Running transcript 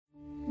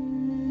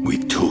We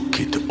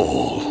took it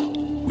all.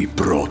 We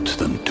brought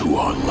them to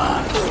our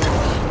land.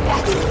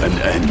 An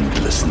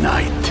endless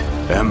night,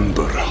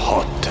 ember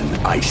hot and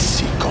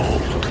icy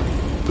cold.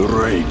 The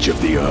rage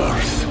of the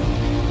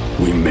earth.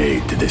 We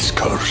made this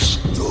curse.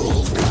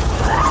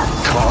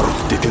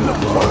 Carved it in the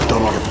blood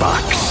on our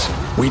backs.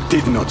 We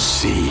did not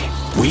see.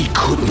 We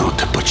could not,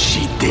 but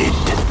she did.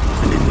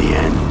 And in the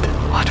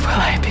end... What will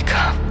I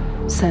become?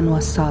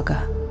 Senua's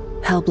Saga.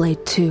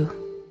 Hellblade 2.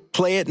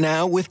 Play it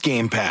now with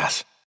Game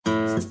Pass.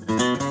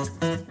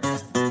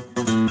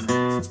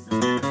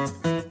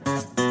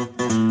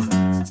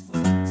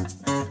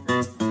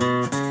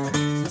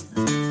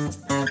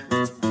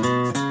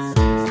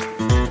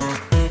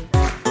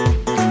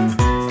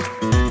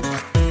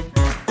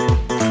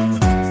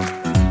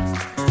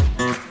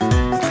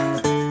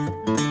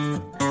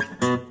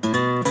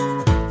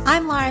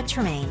 I'm Laura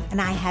Tremaine, and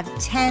I have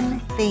 10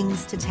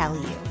 things to tell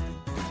you.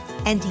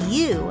 And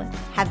you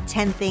have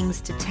 10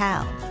 things to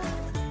tell.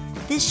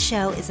 This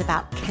show is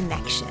about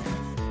connection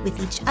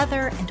with each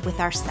other and with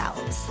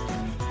ourselves.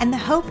 And the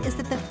hope is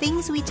that the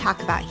things we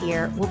talk about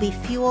here will be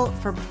fuel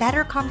for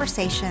better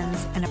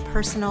conversations and a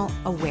personal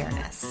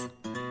awareness.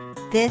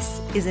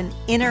 This is an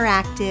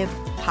interactive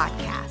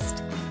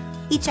podcast.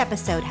 Each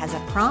episode has a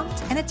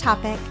prompt and a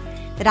topic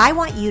that I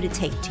want you to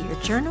take to your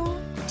journal,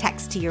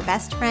 text to your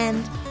best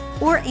friend,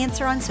 or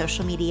answer on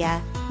social media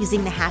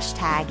using the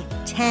hashtag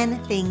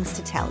 10 things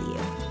to tell you.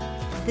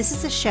 This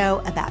is a show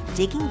about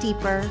digging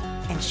deeper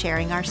and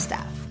sharing our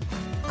stuff.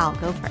 I'll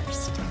go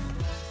first.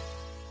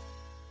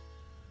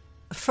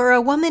 For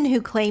a woman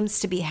who claims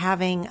to be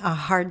having a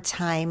hard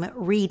time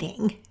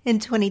reading in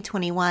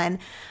 2021,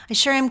 I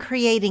sure am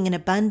creating an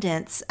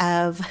abundance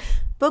of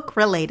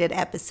book-related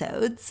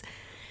episodes.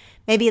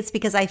 Maybe it's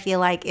because I feel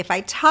like if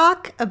I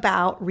talk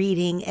about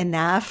reading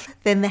enough,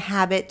 then the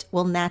habit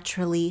will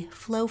naturally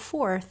flow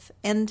forth.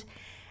 And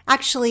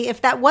actually,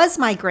 if that was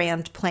my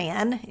grand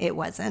plan, it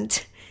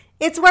wasn't.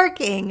 It's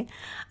working.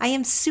 I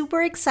am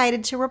super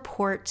excited to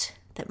report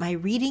that my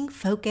reading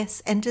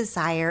focus and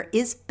desire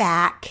is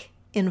back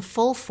in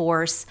full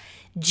force,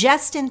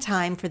 just in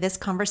time for this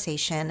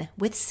conversation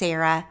with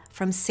Sarah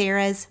from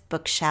Sarah's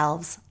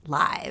Bookshelves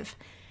Live.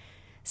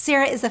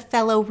 Sarah is a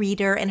fellow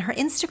reader, and her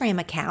Instagram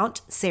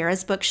account,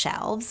 Sarah's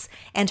Bookshelves,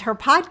 and her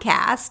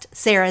podcast,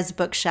 Sarah's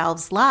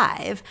Bookshelves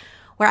Live,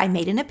 where I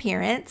made an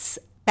appearance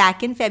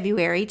back in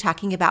February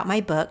talking about my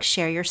book,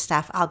 Share Your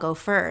Stuff, I'll Go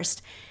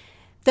First.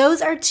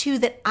 Those are two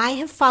that I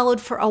have followed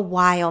for a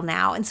while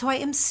now, and so I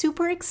am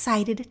super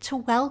excited to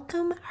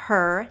welcome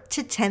her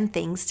to 10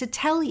 Things to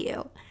Tell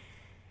You.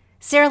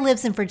 Sarah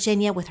lives in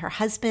Virginia with her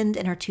husband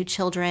and her 2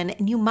 children,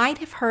 and you might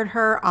have heard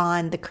her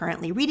on the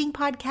Currently Reading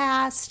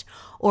podcast,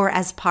 or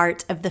as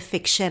part of the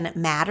Fiction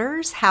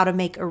Matters How to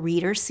Make a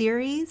Reader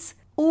series,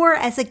 or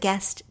as a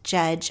guest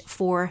judge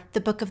for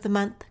the Book of the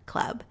Month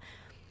Club.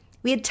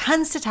 We had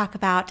tons to talk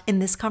about in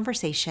this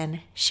conversation,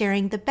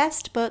 sharing the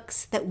best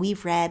books that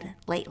we've read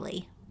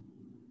lately.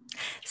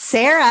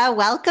 Sarah,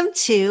 welcome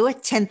to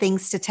 10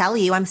 Things to Tell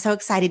You. I'm so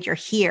excited you're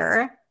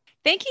here.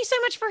 Thank you so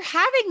much for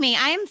having me.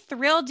 I am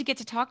thrilled to get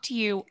to talk to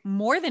you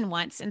more than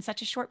once in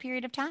such a short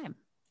period of time.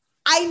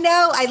 I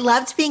know. I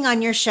loved being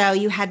on your show.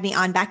 You had me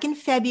on back in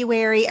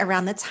February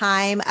around the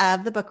time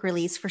of the book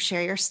release for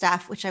Share Your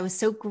Stuff, which I was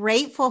so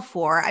grateful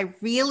for. I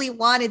really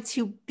wanted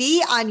to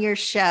be on your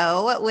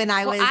show when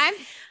I'm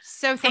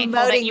so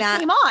thankful that you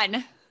came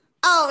on.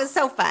 Oh, it was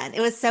so fun.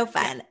 It was so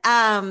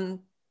fun.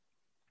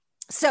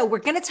 So we're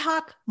going to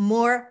talk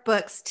more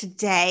books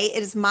today.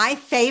 It is my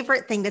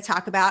favorite thing to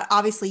talk about.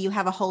 Obviously, you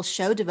have a whole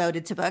show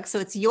devoted to books, so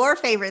it's your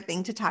favorite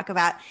thing to talk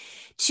about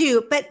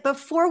too. But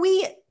before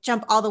we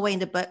jump all the way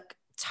into book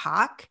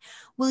talk,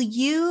 will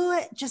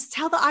you just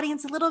tell the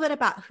audience a little bit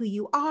about who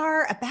you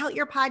are, about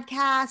your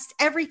podcast,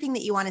 everything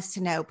that you want us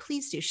to know?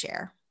 Please do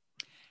share.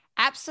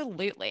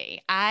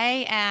 Absolutely.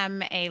 I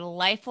am a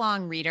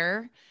lifelong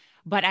reader,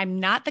 but I'm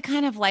not the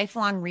kind of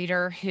lifelong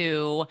reader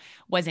who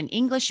was an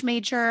English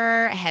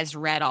major, has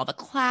read all the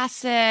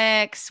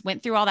classics,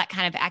 went through all that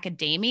kind of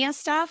academia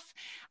stuff.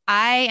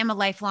 I am a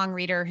lifelong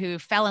reader who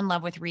fell in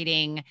love with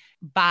reading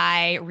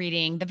by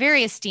reading the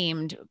very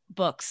esteemed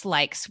books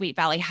like Sweet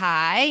Valley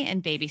High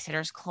and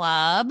Babysitter's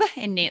Club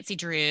and Nancy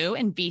Drew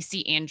and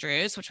V.C.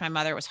 Andrews, which my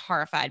mother was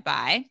horrified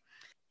by.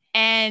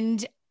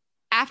 And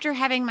after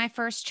having my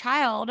first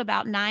child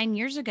about 9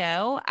 years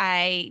ago,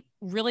 I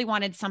really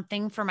wanted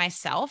something for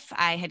myself.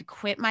 I had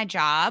quit my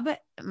job,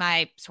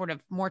 my sort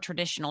of more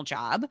traditional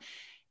job,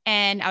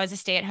 and I was a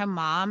stay-at-home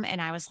mom.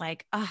 And I was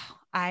like, oh,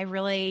 I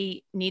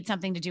really need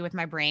something to do with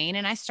my brain.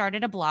 And I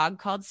started a blog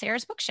called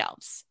Sarah's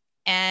Bookshelves.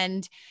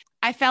 And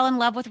I fell in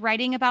love with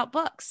writing about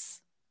books.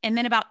 And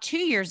then about 2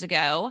 years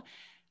ago,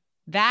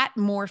 that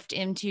morphed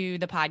into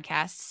the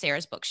podcast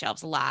Sarah's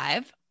Bookshelves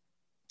Live.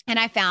 And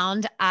I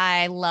found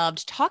I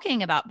loved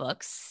talking about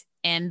books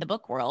in the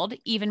book world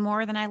even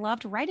more than I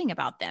loved writing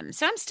about them.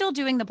 So I'm still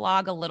doing the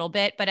blog a little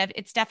bit, but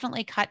it's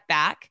definitely cut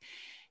back.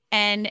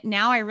 And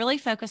now I really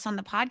focus on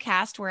the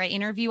podcast where I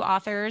interview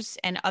authors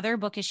and other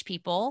bookish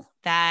people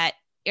then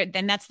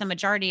that's the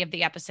majority of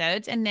the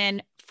episodes. And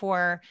then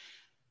for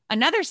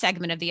another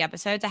segment of the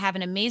episodes, I have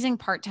an amazing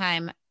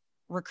part-time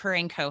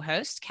recurring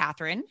co-host,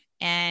 Catherine,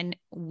 and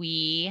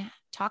we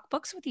talk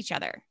books with each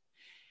other.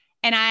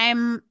 And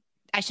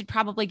I should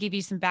probably give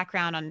you some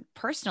background on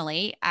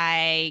personally.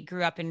 I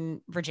grew up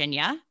in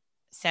Virginia,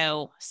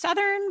 so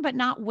Southern, but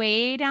not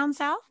way down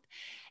South.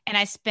 And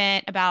I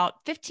spent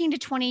about 15 to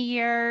 20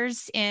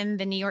 years in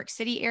the New York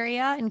City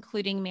area,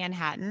 including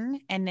Manhattan.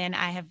 And then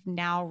I have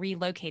now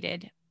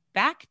relocated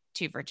back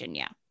to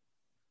Virginia.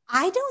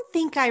 I don't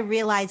think I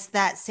realized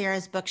that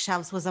Sarah's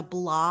Bookshelves was a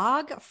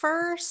blog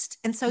first.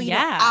 And so,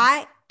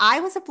 I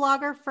was a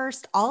blogger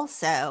first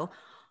also.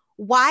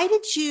 Why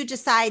did you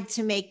decide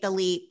to make the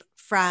leap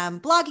from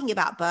blogging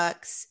about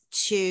books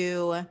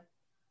to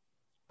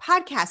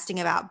podcasting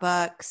about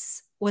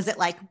books? Was it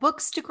like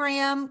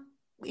Bookstagram,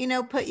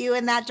 put you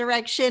in that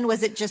direction?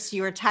 Was it just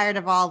you were tired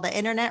of all the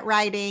internet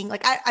writing?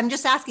 Like, I'm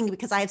just asking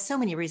because I have so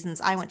many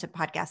reasons I went to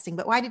podcasting,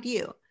 but why did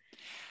you?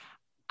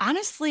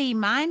 Honestly,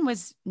 mine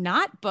was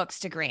not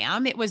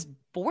Bookstagram. It was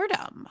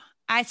boredom.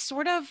 I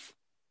sort of,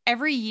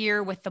 every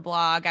year with the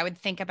blog, I would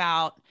think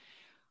about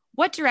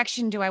what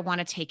direction do I want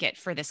to take it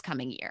for this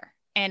coming year?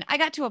 And I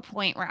got to a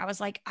point where I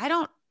was like, I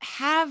don't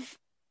have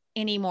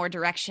any more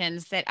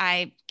directions that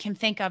I can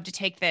think of to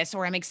take this,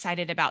 or I'm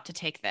excited about to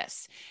take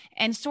this.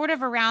 And sort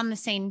of around the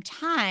same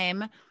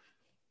time,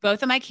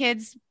 both of my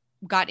kids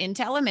got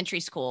into elementary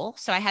school.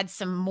 So I had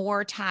some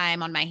more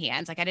time on my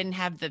hands. Like I didn't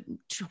have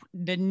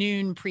the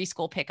noon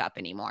preschool pickup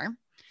anymore.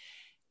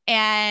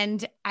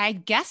 And I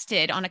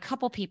guested on a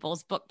couple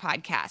people's book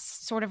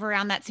podcasts sort of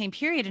around that same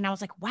period. And I was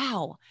like,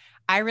 wow,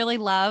 I really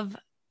love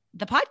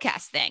the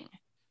podcast thing.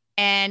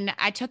 And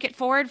I took it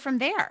forward from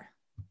there.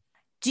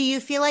 Do you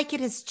feel like it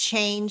has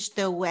changed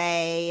the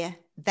way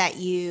that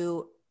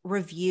you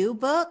review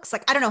books?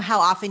 Like, I don't know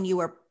how often you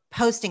were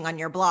posting on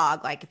your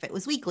blog, like if it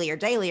was weekly or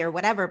daily or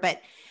whatever,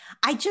 but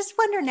I just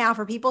wonder now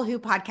for people who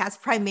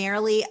podcast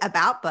primarily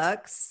about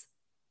books,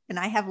 and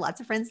I have lots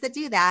of friends that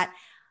do that,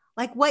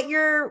 like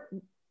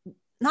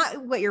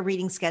not what your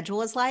reading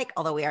schedule is like,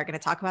 although we are going to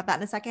talk about that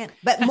in a second,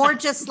 but more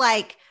just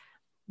like,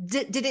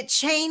 did it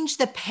change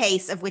the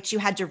pace of which you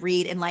had to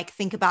read and like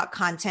think about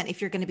content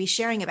if you're going to be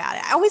sharing about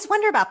it? I always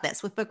wonder about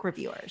this with book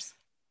reviewers.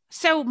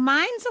 So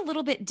mine's a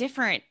little bit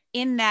different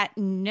in that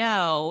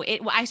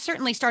I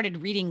certainly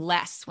started reading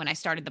less when I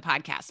started the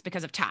podcast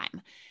because of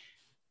time.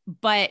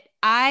 But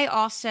I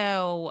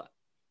also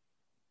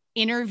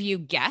interview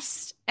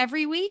guests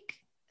every week.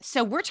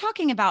 So we're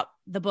talking about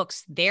the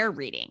books they're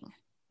reading.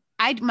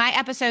 My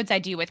episodes I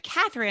do with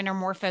Catherine are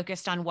more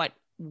focused on what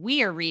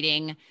we are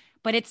reading,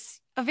 but it's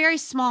a very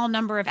small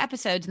number of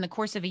episodes in the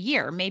course of a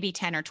year, maybe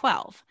 10 or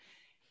 12.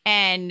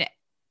 And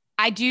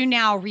I do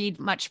now read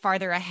much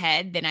farther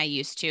ahead than I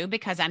used to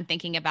because I'm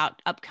thinking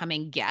about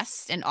upcoming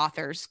guests and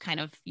authors. Kind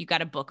of, you got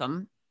to book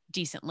them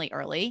decently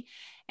early.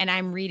 And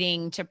I'm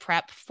reading to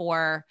prep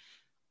for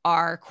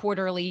our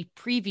quarterly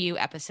preview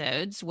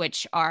episodes,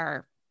 which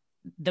are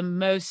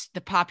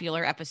the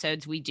popular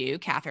episodes we do,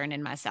 Catherine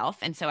and myself.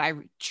 And so I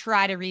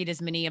try to read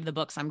as many of the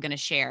books I'm going to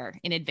share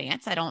in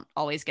advance. I don't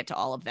always get to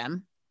all of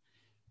them,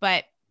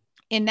 but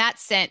in that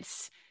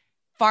sense,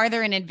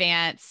 farther in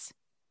advance,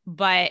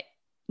 but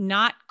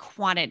not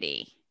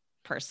quantity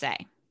per se.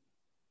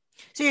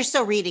 So you're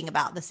still reading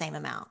about the same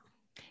amount.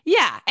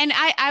 Yeah. And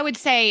I would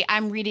say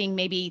I'm reading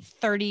maybe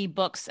 30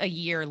 books a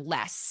year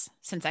less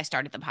since I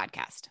started the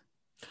podcast.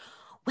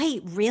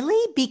 Wait,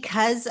 really?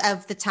 Because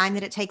of the time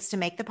that it takes to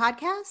make the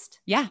podcast?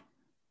 Yeah.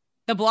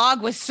 The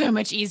blog was so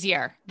much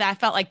easier. I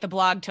felt like the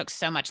blog took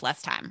so much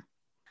less time.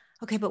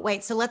 Okay, but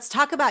wait. So let's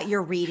talk about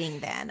your reading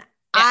then.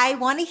 Yeah. I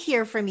want to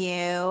hear from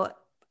you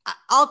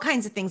all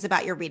kinds of things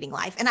about your reading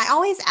life. And I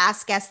always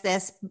ask guests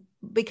this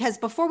because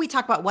before we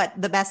talk about what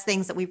the best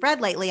things that we've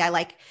read lately, I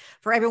like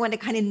for everyone to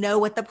kind of know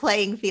what the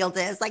playing field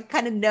is, like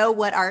kind of know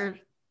what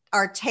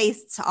our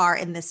tastes are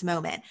in this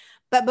moment.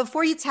 But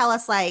before you tell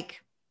us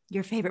like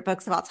your favorite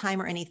books of all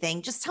time or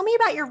anything, just tell me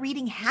about your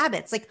reading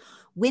habits. Like,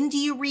 when do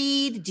you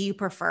read? Do you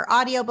prefer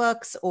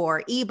audiobooks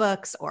or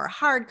ebooks or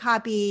hard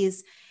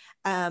copies?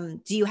 Do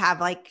you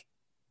have like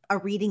a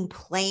reading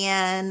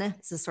plan?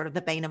 This is sort of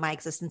the bane of my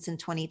existence in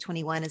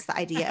 2021 is the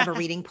idea of a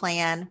reading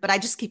plan, but I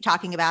just keep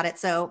talking about it.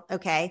 So,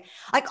 okay.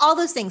 Like all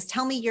those things,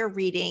 tell me your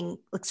reading,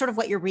 like sort of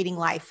what your reading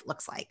life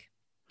looks like.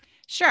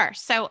 Sure.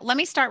 So let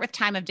me start with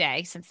time of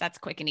day, since that's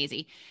quick and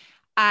easy.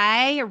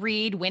 I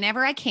read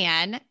whenever I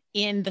can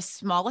in the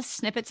smallest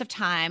snippets of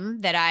time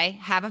that I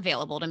have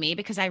available to me,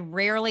 because I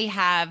rarely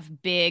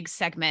have big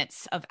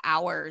segments of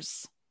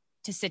hours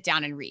to sit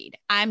down and read.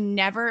 I'm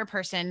never a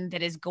person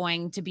that is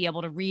going to be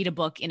able to read a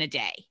book in a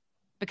day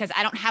because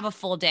I don't have a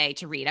full day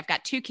to read. I've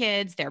got 2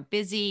 kids. They're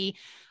busy.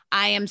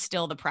 I am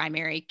still the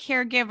primary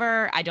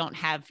caregiver. I don't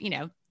have,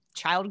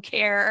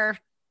 childcare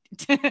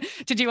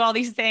to do all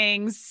these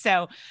things.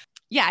 So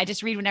yeah, I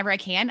just read whenever I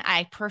can.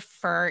 I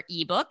prefer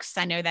ebooks.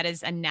 I know that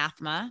is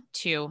anathema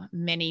to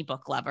many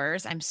book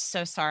lovers. I'm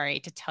so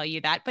sorry to tell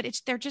you that,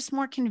 but they're just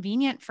more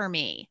convenient for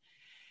me.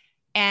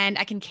 And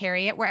I can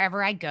carry it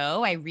wherever I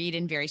go. I read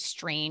in very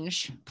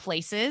strange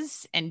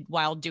places and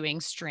while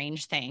doing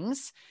strange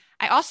things.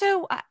 I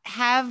also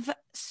have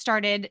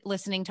started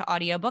listening to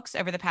audiobooks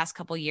over the past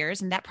couple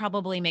years, and that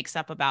probably makes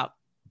up about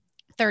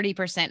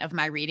 30% of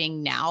my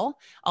reading now,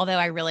 although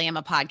I really am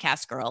a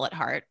podcast girl at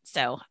heart.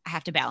 So I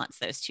have to balance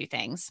those two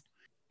things.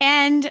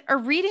 And a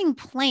reading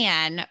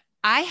plan,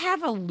 I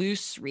have a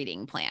loose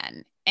reading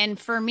plan. And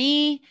for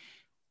me,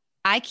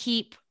 I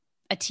keep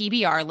a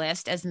TBR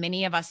list, as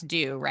many of us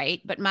do,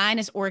 right? But mine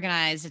is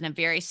organized in a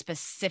very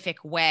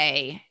specific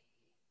way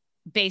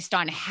based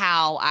on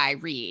how I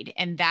read.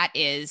 And that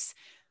is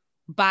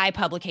by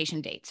publication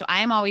date. So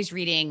I am always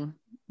reading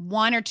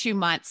 1 or 2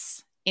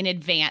 months in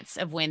advance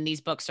of when these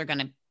books are going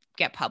to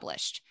get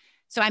published.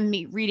 So I'm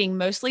reading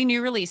mostly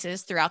new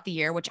releases throughout the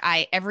year, which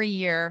I every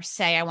year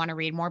say I want to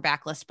read more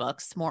backlist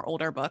books, more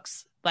older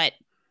books, but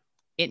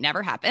it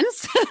never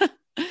happens.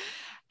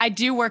 I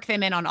do work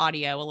them in on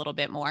audio a little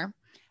bit more,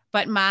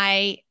 but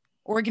my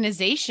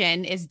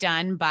organization is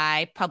done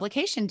by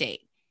publication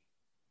date.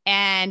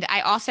 And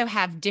I also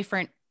have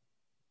different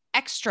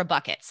extra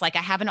buckets. Like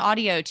I have an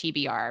audio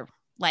TBR,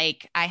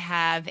 like I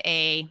have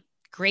a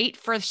great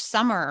for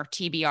summer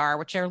TBR,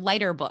 which are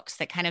lighter books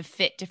that kind of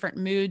fit different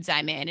moods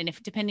I'm in. And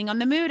if depending on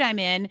the mood I'm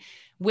in,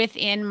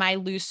 within my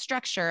loose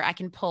structure, I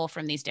can pull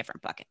from these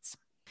different buckets.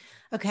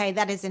 Okay,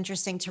 that is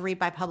interesting to read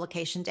by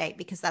publication date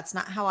because that's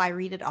not how I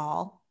read at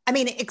all. I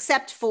mean,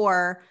 except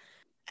for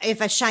if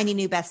a shiny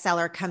new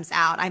bestseller comes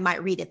out, I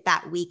might read it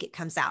that week it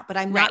comes out, but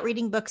I'm not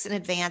reading books in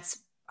advance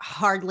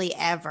hardly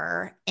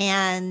ever.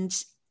 And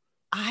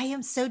I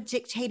am so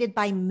dictated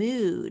by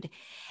mood.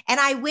 And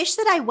I wish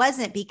that I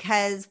wasn't,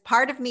 because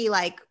part of me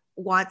like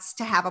wants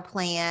to have a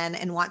plan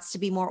and wants to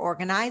be more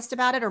organized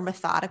about it or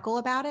methodical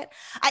about it.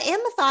 I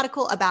am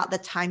methodical about the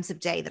times of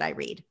day that I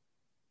read.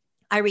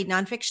 I read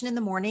nonfiction in the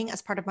morning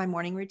as part of my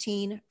morning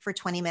routine for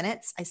 20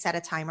 minutes. I set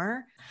a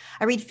timer.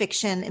 I read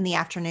fiction in the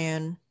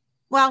afternoon.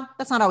 Well,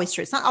 that's not always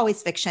true. It's not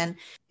always fiction.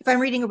 If I'm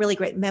reading a really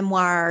great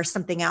memoir or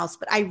something else,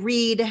 but I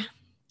read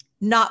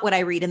not what I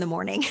read in the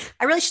morning.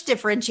 I really should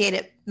differentiate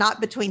it,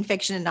 not between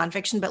fiction and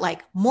nonfiction, but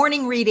like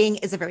morning reading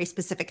is a very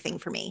specific thing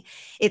for me.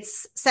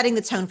 It's setting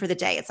the tone for the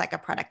day. It's like a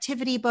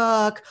productivity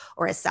book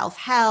or a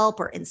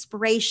self-help or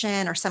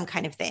inspiration or some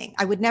kind of thing.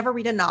 I would never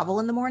read a novel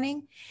in the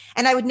morning,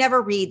 and I would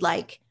never read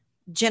like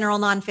general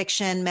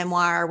nonfiction,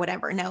 memoir, or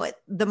whatever. No,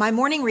 my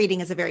morning reading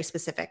is a very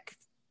specific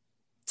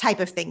type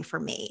of thing for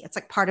me. It's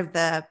like part of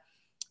the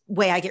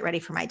way I get ready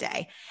for my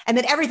day. And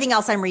then everything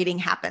else I'm reading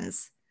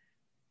happens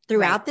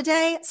throughout the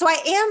day. So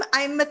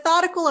I'm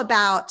methodical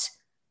about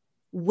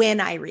when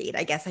I read,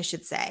 I guess I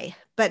should say,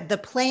 but the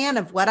plan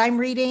of what I'm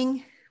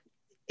reading,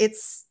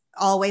 it's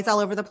always all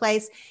over the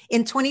place.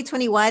 In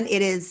 2021,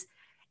 it is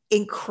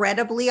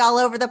incredibly all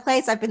over the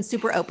place. I've been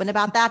super open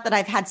about that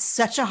I've had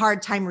such a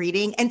hard time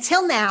reading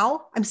until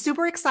now. I'm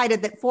super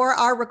excited that for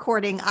our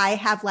recording, I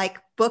have like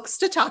books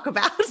to talk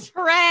about.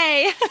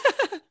 Hooray.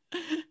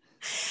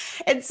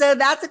 And so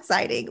that's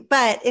exciting,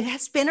 but it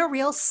has been a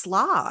real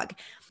slog.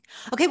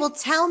 Okay, well,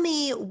 tell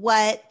me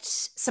what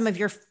some of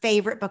your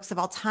favorite books of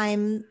all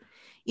time,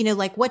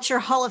 like what's your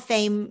Hall of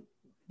Fame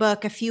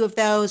book, a few of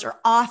those, or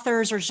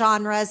authors or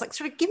genres, like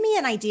sort of give me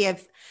an idea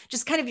of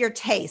just kind of your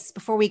taste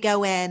before we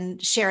go in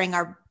sharing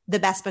the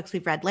best books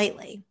we've read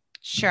lately.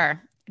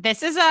 Sure.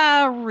 This is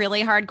a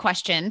really hard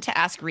question to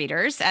ask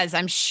readers, as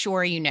I'm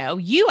sure you know.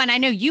 And I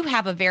know you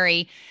have a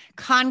very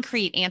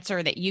concrete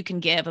answer that you can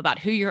give about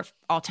who your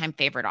all-time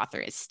favorite author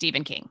is,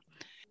 Stephen King.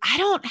 I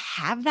don't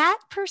have that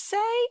per se.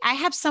 I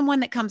have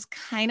someone that comes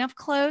kind of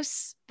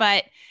close,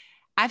 but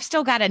I've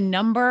still got a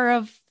number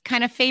of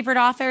kind of favorite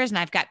authors, and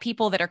I've got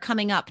people that are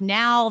coming up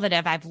now that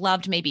I've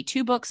loved maybe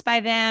 2 books by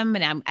them,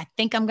 and I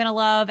think I'm going to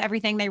love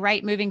everything they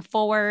write moving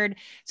forward.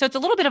 So it's a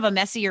little bit of a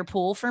messier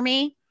pool for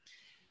me,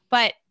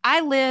 but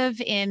I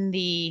live in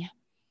the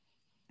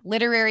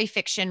literary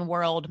fiction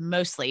world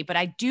mostly, but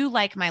I do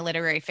like my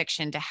literary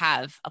fiction to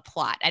have a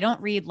plot. I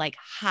don't read like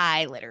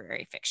high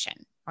literary fiction,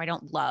 or I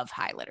don't love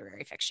high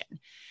literary fiction.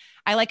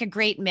 I like a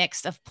great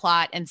mix of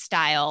plot and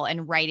style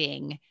and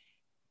writing,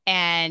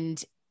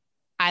 and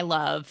I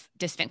love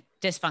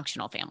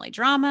dysfunctional family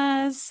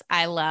dramas.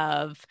 I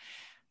love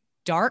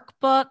dark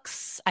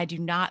books. I do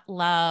not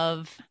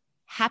love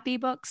happy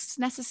books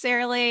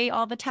necessarily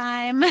all the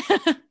time.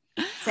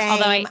 Same.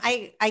 Although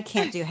I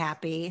can't do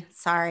happy.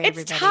 Sorry, it's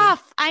everybody.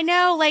 tough. I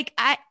know. Like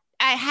I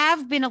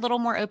have been a little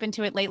more open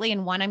to it lately.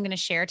 And one I'm going to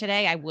share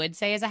today, I would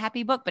say is a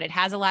happy book, but it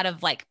has a lot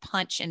of like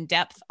punch and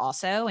depth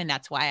also. And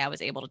that's why I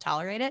was able to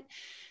tolerate it.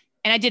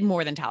 And I did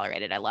more than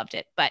tolerate it. I loved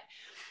it. But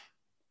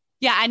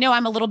yeah, I know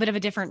I'm a little bit of a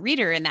different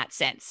reader in that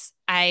sense.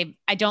 I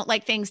don't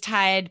like things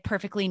tied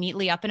perfectly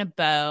neatly up in a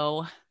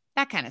bow,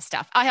 that kind of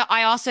stuff.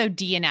 I also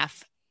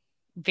DNF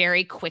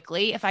very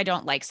quickly if I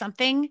don't like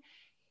something,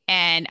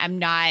 and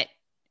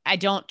I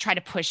don't try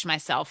to push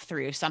myself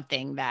through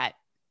something that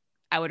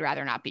I would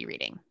rather not be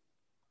reading.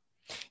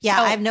 Yeah,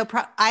 So, I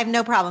have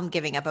no problem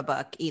giving up a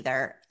book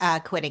either,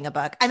 quitting a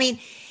book. I mean,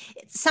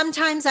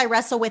 sometimes I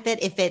wrestle with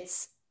it if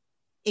it's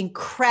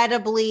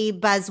incredibly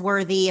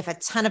buzzworthy, if a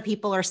ton of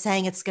people are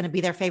saying it's going to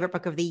be their favorite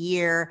book of the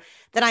year,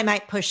 then I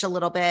might push a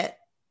little bit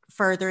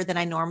further than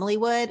I normally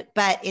would.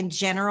 But in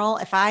general,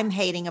 if I'm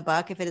hating a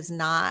book, if it is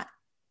not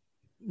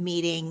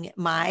meeting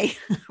my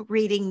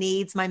reading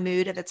needs, my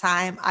mood at the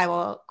time, I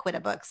will quit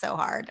a book so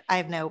hard. I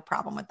have no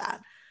problem with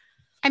that.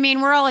 I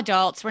mean, we're all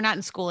adults. We're not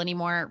in school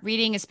anymore.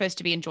 Reading is supposed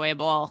to be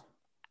enjoyable.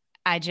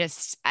 I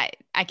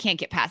can't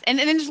get past. And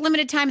then there's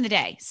limited time in the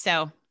day.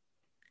 So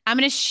I'm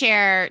going to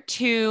share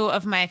two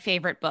of my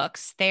favorite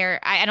books.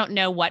 I don't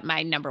know what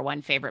my number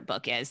one favorite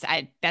book is.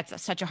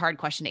 That's such a hard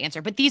question to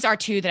answer, but these are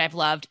two that I've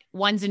loved.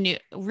 One's a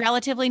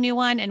relatively new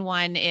one, and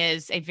one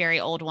is a very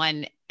old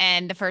one.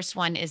 And the first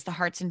one is The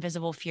Heart's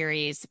Invisible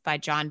Furies by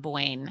John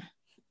Boyne.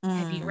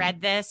 Have you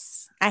read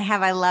this? I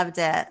have. I loved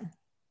it.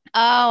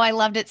 Oh, I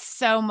loved it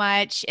so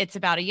much. It's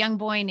about a young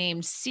boy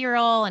named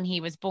Cyril, and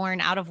he was born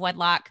out of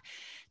wedlock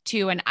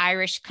to an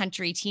Irish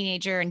country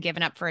teenager and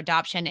given up for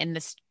adoption. And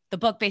the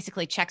book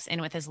basically checks in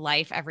with his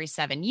life every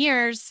 7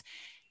 years.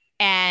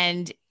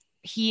 And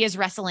he is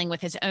wrestling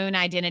with his own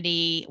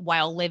identity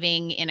while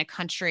living in a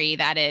country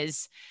that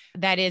is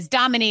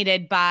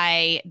dominated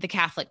by the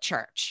Catholic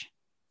Church.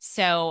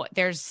 So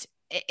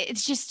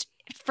it's just,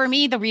 for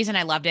me, the reason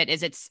I loved it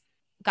is it's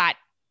got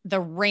the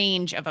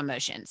range of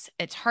emotions.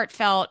 It's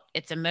heartfelt,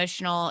 it's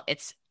emotional,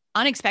 it's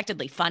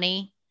unexpectedly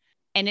funny,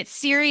 and it's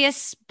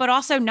serious, but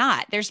also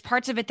not. There's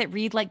parts of it that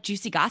read like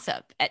juicy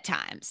gossip at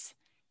times.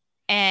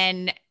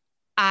 And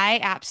I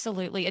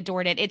absolutely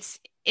adored it.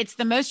 It's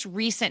the most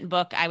recent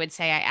book I would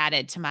say I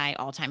added to my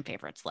all-time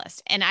favorites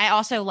list. And I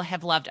also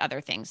have loved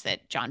other things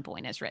that John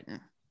Boyne has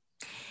written.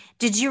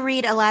 Did you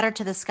read A Ladder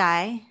to the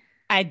Sky?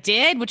 I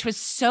did, which was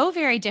so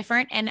very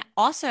different and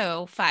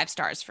also 5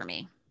 stars for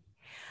me.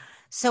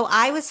 So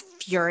I was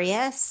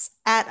furious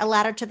at A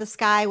Ladder to the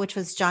Sky, which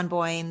was John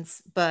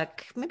Boyne's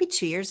book, maybe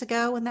 2 years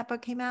ago when that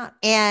book came out.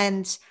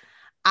 And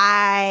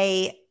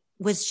I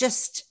was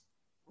just,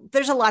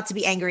 there's a lot to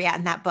be angry at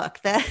in that book.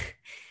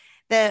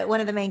 The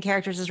one of the main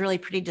characters is really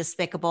pretty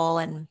despicable,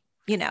 and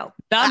the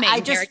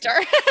main character.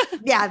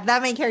 Yeah,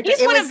 that main character.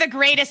 He's one of the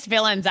greatest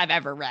villains I've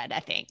ever read,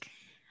 I think.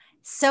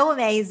 So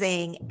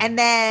amazing. And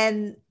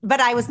then, but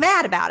I was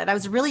mad about it. I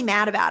was really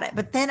mad about it.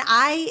 But then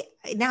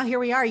now here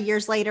we are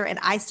years later, and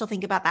I still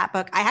think about that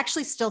book. I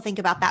actually still think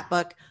about that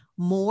book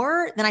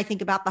more than I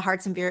think about The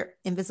Heart's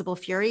Invisible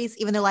Furies,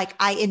 even though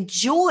I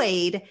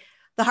enjoyed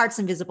The Heart's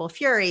Invisible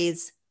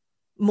Furies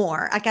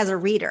more, as a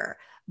reader.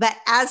 But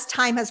as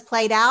time has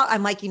played out,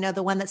 I'm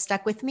the one that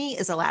stuck with me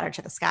is A Ladder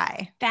to the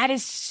Sky. That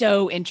is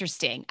so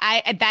interesting.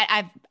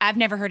 I've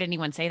never heard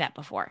anyone say that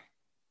before.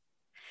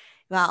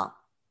 Well,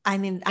 I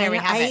mean,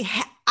 I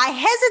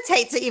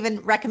hesitate to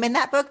even recommend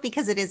that book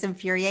because it is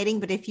infuriating.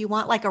 But if you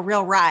want a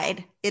real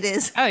ride, it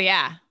is. Oh,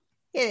 yeah.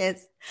 It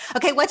is.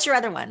 Okay, what's your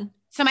other one?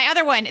 So my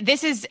other one,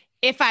 this is,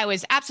 if I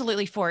was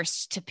absolutely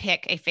forced to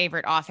pick a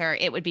favorite author,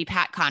 it would be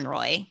Pat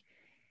Conroy,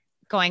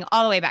 going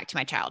all the way back to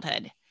my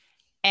childhood.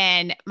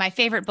 And my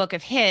favorite book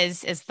of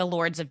his is The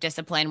Lords of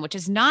Discipline, which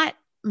is not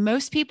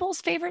most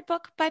people's favorite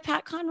book by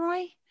Pat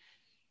Conroy.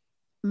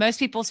 Most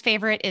people's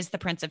favorite is The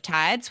Prince of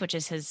Tides, which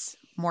is his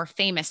more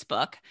famous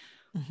book.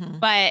 Mm-hmm.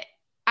 But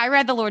I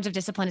read The Lords of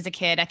Discipline as a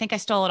kid. I think I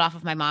stole it off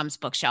of my mom's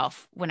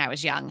bookshelf when I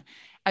was young.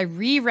 I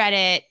reread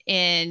it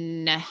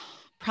in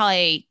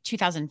probably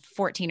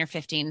 2014 or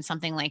 15,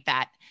 something like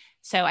that.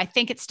 So I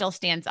think it still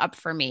stands up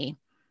for me.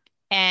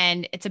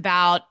 And it's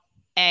about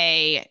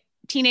a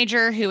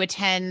teenager who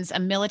attends a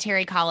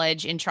military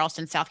college in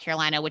Charleston, South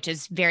Carolina, which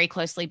is very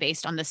closely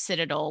based on the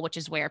Citadel, which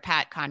is where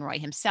Pat Conroy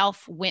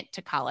himself went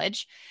to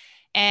college.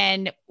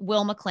 And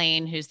Will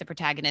McLean, who's the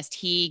protagonist,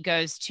 he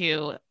goes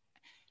to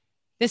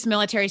this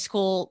military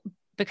school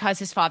because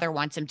his father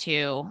wants him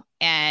to,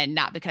 and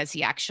not because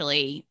he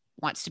actually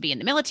wants to be in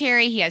the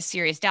military. He has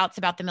serious doubts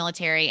about the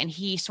military, and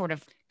he sort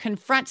of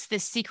confronts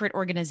this secret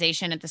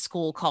organization at the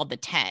school called the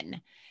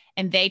 10,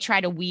 and they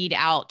try to weed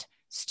out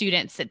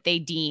students that they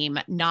deem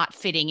not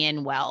fitting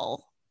in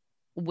well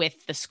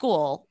with the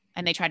school,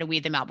 and they try to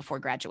weed them out before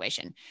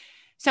graduation.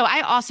 So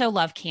I also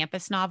love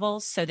campus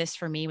novels. So this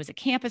for me was a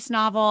campus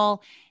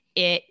novel.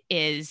 It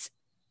is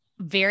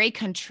very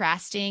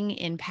contrasting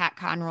in Pat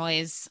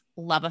Conroy's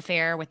love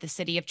affair with the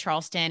city of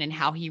Charleston and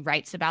how he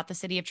writes about the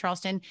city of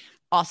Charleston.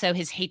 Also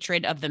his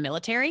hatred of the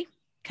military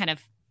kind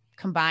of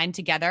combined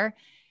together.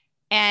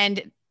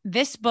 And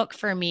this book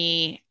for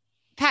me,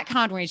 Pat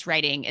Conroy's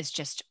writing is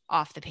just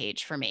off the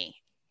page for me.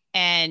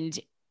 And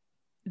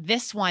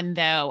this one,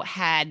 though,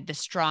 had the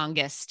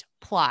strongest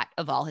plot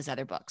of all his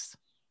other books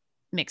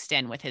mixed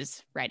in with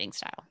his writing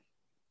style.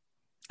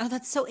 Oh,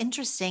 that's so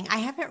interesting. I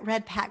haven't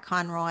read Pat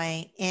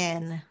Conroy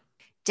in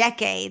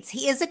decades.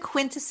 He is a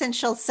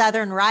quintessential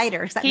Southern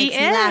writer. So that makes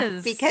me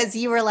laugh because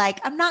you were like,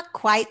 I'm not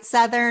quite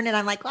Southern. And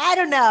I'm like, well, I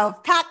don't know.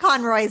 If Pat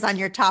Conroy's on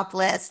your top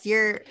list,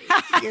 you're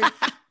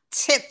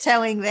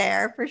tiptoeing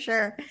there for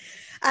sure.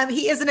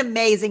 He is an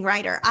amazing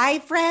writer.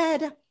 I've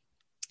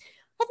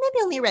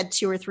maybe only read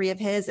 2 or 3 of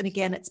his. And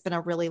again, it's been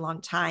a really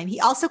long time. He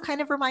also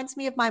kind of reminds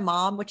me of my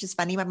mom, which is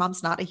funny. My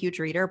mom's not a huge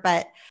reader,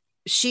 but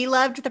she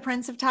loved The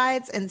Prince of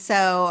Tides. And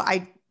so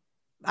I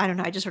don't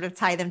know, I just sort of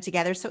tie them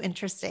together. So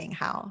interesting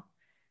how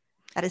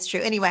that is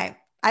true. Anyway,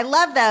 I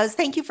love those.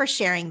 Thank you for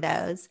sharing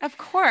those. Of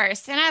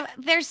course. And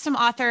there's some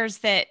authors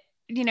that,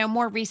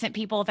 more recent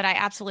people that I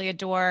absolutely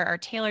adore are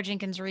Taylor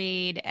Jenkins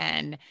Reid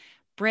and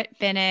Britt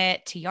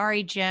Bennett,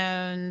 Tiari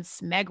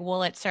Jones, Meg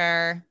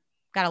Wolitzer.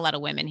 Got a lot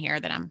of women here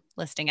that I'm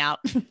listing out.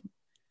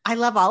 I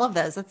love all of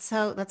those.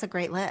 That's a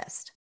great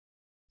list.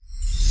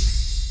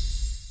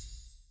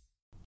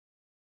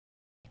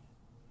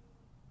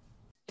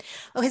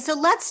 Okay, so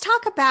let's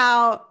talk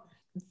about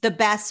the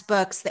best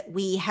books that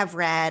we have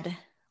read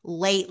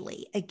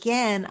lately.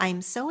 Again,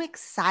 I'm so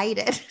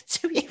excited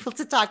to be able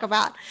to talk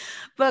about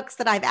books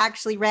that I've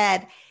actually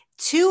read.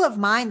 Two of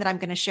mine that I'm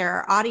going to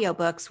share are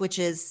audiobooks, which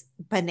is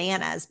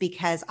bananas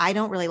because I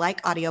don't really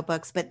like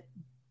audiobooks,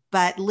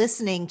 but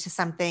listening to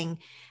something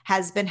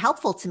has been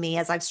helpful to me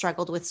as I've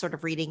struggled with sort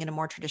of reading in a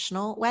more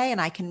traditional way,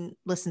 and I can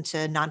listen to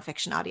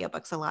nonfiction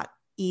audiobooks a lot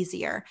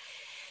easier.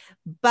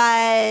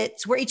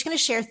 But we're each going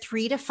to share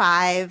 3 to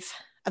 5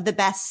 of the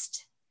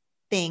best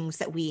things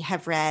that we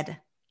have read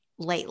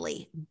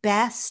lately.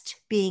 Best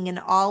being an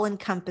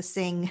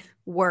all-encompassing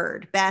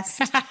word.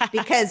 Best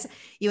because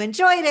you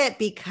enjoyed it,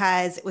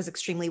 because it was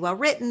extremely well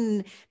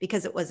written,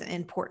 because it was an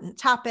important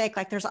topic.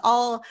 Like there's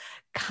all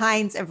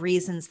kinds of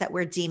reasons that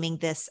we're deeming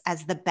this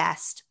as the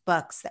best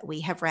books that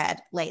we have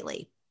read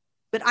lately.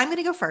 But I'm going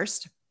to go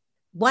first.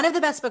 One of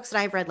the best books that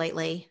I've read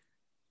lately,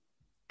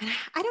 and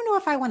I don't know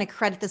if I want to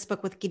credit this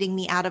book with getting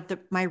me out of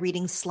my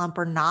reading slump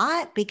or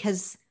not,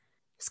 because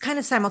it's kind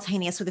of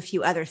simultaneous with a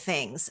few other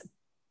things.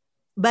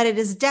 But it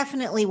is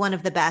definitely one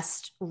of the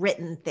best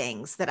written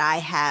things that I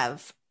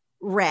have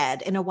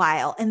read in a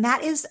while. And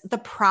that is The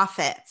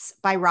Prophets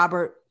by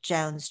Robert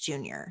Jones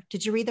Jr.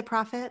 Did you read The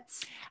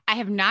Prophets? I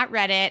have not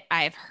read it.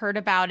 I've heard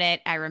about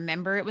it. I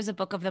remember it was a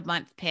book of the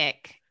month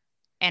pick.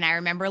 And I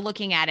remember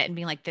looking at it and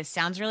being like, this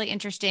sounds really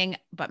interesting,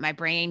 but my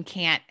brain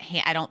can't,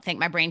 I don't think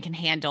my brain can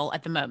handle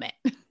at the moment.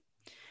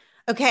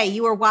 Okay,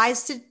 you were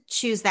wise to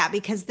choose that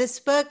because this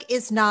book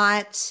is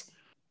not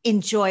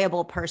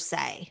enjoyable per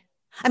se.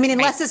 I mean,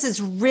 unless this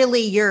is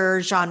really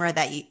your genre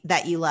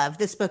that you love.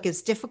 This book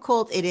is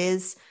difficult. It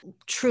is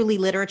truly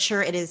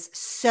literature. It is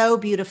so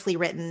beautifully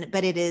written,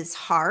 but it is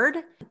hard.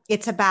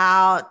 It's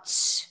about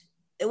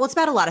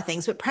a lot of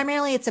things, but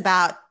primarily it's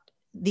about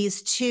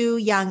these 2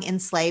 young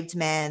enslaved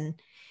men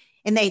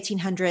in the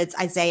 1800s,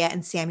 Isaiah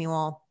and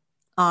Samuel,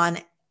 on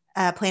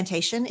a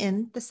plantation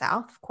in the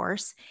South, of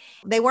course.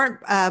 They weren't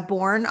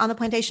born on the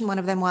plantation. One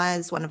of them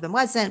was, one of them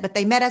wasn't, but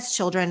they met as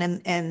children,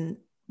 and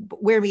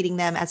we're meeting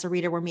them as a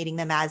reader. We're meeting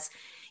them as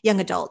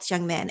young adults,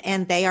 young men,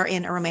 and they are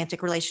in a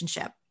romantic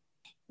relationship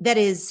that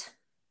is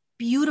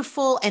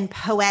beautiful and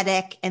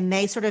poetic. And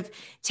they sort of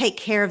take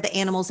care of the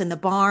animals in the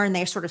barn.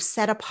 They're sort of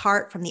set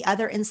apart from the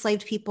other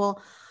enslaved people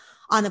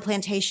on the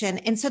plantation.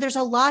 And so there's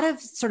a lot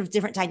of sort of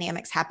different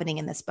dynamics happening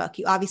in this book.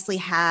 You obviously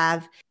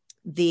have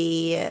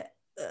the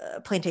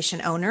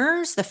plantation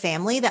owners, the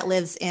family that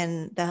lives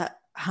in the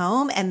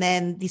home, and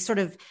then these sort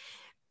of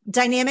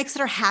dynamics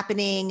that are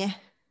happening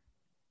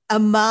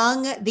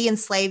among the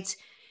enslaved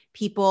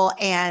people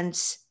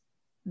and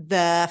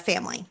the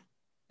family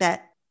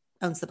that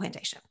owns the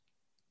plantation.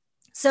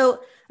 So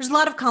there's a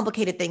lot of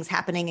complicated things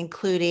happening,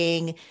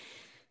 including,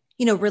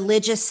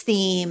 religious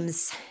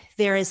themes.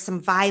 There is some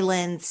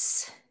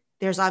violence.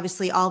 There's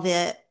obviously all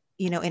the,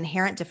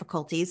 inherent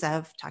difficulties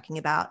of talking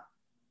about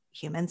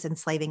humans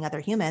enslaving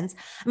other humans.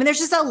 I mean, there's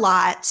just a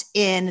lot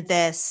in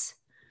this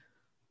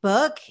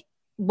book.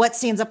 What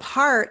stands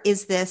apart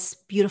is this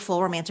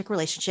beautiful romantic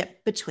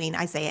relationship between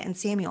Isaiah and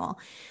Samuel.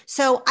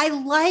 So I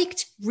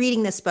liked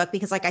reading this book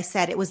because, like I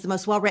said, it was the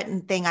most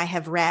well-written thing I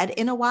have read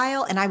in a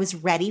while, and I was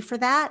ready for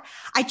that.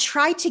 I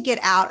tried to get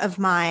out of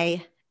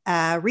my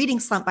reading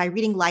slump by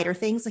reading lighter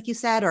things, like you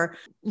said, or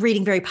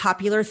reading very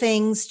popular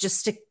things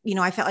just to,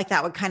 I felt like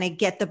that would kind of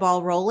get the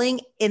ball rolling,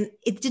 and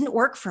it didn't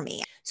work for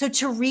me. So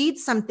to read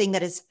something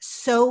that is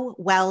so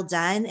well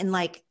done and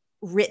like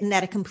written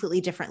at a completely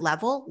different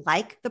level,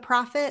 like The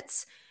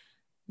Prophets,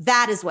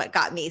 that is what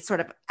got me sort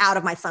of out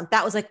of my slump.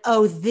 That was like,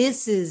 oh,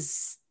 this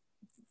is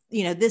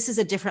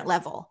a different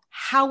level.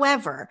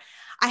 However,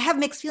 I have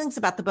mixed feelings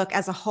about the book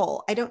as a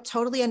whole. I don't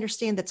totally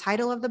understand the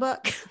title of the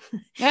book.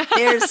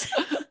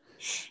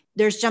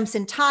 There's jumps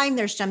in time,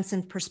 there's jumps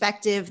in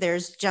perspective,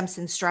 there's jumps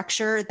in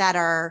structure that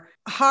are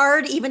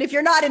hard, even if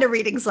you're not in a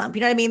reading slump.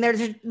 You know what I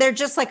mean? They're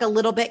just like a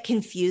little bit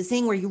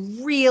confusing, where you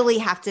really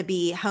have to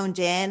be honed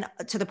in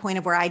to the point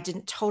of where I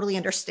didn't totally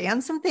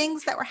understand some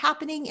things that were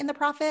happening in The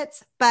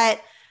Prophets.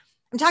 But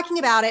I'm talking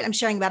about it, I'm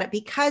sharing about it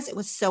because it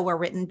was so well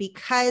written,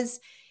 because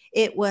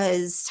it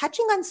was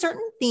touching on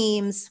certain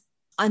themes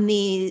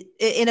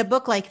in a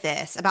book like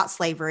this about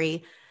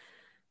slavery,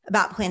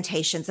 about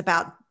plantations,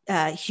 about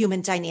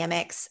human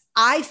dynamics.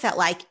 I felt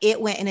like it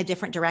went in a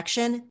different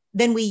direction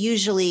than we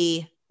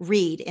usually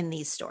read in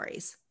these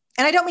stories.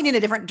 And I don't mean in a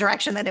different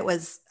direction that it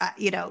was,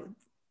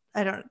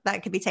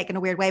 that could be taken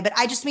a weird way, but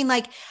I just mean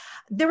like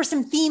there were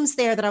some themes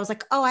there that I was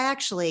like, oh, I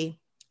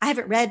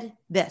haven't read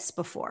this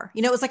before.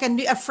 It was like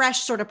a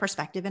fresh sort of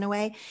perspective in a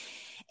way.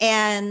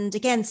 And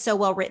again, so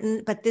well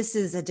written, but this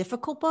is a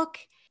difficult book.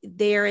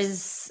 there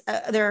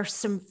are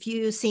some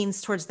few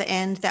scenes towards the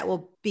end that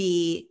will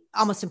be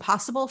almost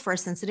impossible for a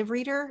sensitive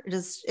reader.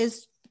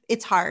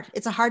 It's hard.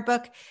 It's a hard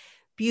book.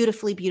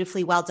 Beautifully,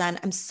 beautifully well done.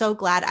 I'm so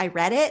glad I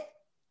read it.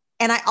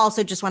 And I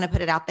also just want to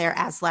put it out there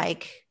as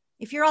like,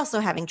 if you're also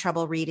having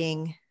trouble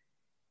reading,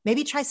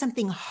 maybe try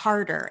something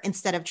harder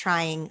instead of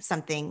trying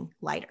something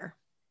lighter.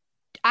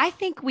 I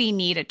think we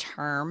need a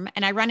term,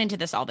 and I run into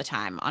this all the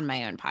time on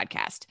my own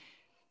podcast,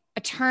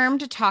 a term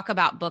to talk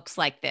about books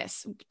like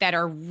this that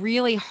are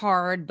really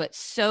hard, but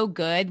so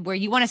good, where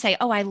you want to say,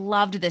 oh, I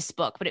loved this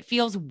book, but it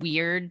feels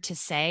weird to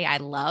say I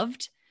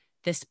loved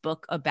this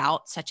book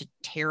about such a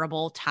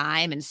terrible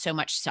time and so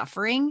much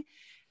suffering.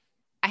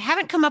 I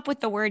haven't come up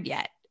with the word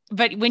yet,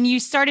 but when you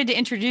started to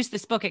introduce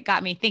this book, it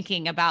got me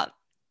thinking about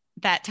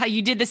that. How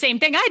you did the same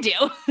thing I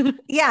do.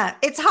 Yeah,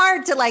 it's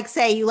hard to like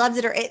say you loved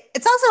it, or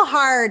it's also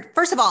hard.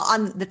 First of all,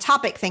 on the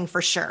topic thing,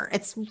 for sure,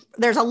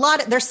 there's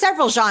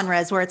several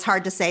genres where it's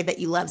hard to say that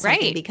you love something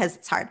Right. because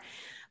it's hard.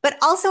 But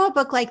also a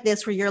book like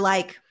this where you're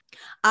like,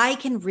 I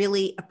can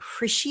really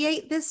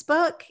appreciate this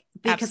book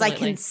because Absolutely. I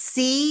can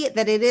see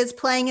that it is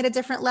playing at a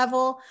different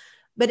level.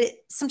 But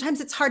sometimes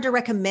it's hard to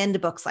recommend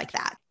books like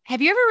that.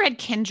 Have you ever read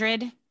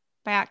Kindred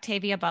by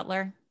Octavia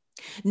Butler?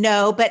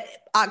 No, but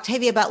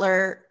Octavia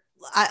Butler,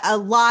 a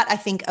lot, I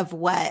think, of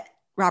what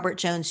Robert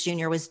Jones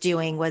Jr. was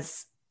doing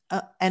was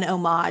an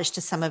homage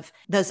to some of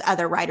those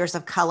other writers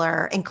of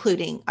color,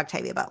 including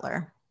Octavia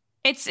Butler.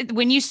 It's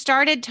when you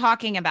started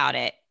talking about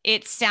it,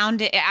 it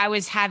sounded, I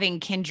was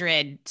having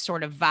Kindred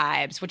sort of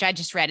vibes, which I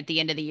just read at the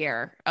end of the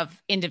year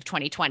of end of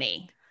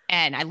 2020,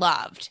 and I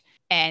loved.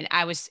 And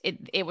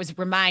it was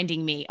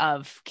reminding me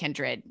of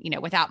Kindred,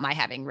 without my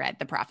having read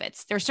The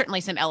Prophets. There's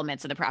certainly some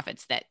elements of The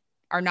Prophets that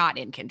are not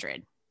in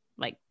Kindred,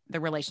 like the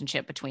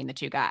relationship between the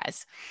two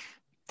guys.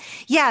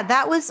 Yeah,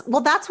 that's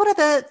one of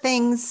the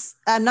things,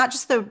 not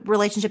just the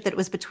relationship that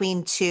was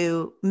between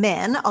two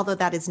men, although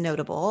that is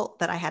notable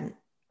that I hadn't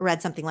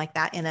read something like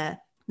that in a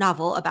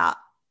novel about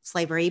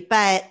slavery,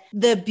 but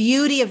the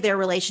beauty of their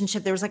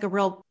relationship. There was like I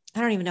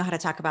don't even know how to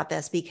talk about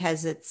this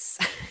because it's,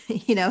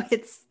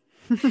 it's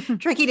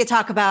tricky to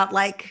talk about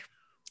like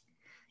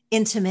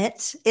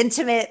intimate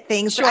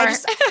things. Sure.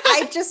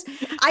 I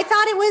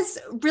thought it was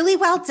really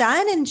well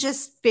done and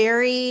just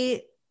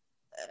very,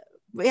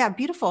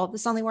 beautiful.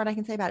 That's the only word I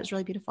can say about it. It's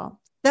really beautiful.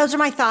 Those are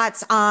my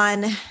thoughts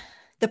on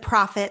The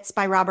Prophets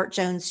by Robert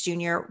Jones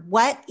Jr.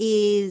 What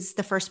is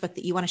the first book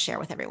that you want to share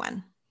with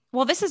everyone?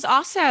 Well, this is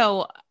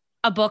also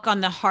a book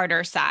on the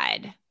harder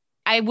side.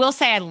 I will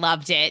say I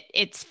loved it.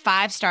 It's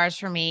 5 stars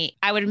for me.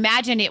 I would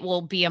imagine it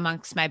will be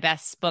amongst my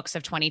best books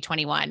of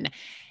 2021.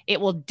 It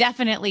will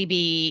definitely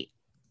be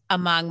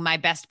among my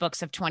best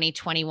books of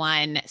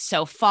 2021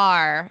 so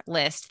far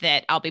list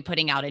that I'll be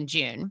putting out in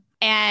June.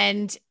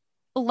 And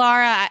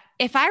Laura,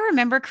 if I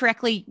remember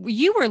correctly,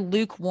 you were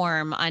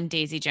lukewarm on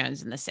Daisy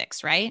Jones and the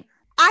Six, right?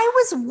 I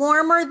was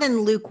warmer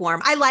than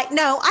lukewarm. I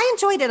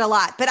enjoyed it a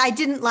lot, but it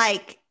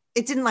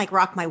didn't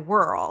rock my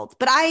world,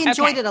 but I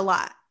enjoyed it a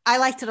lot. I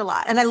liked it a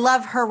lot. And I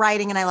love her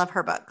writing and I love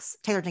her books.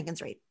 Taylor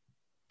Jenkins Reid.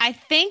 I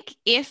think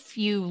if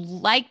you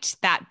liked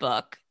that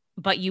book,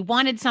 but you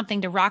wanted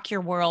something to rock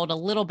your world a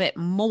little bit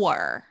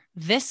more,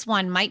 this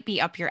one might be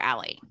up your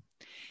alley.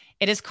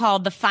 It is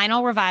called The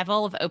Final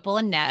Revival of Opal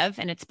and Nev,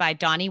 and it's by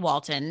Donnie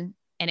Walton,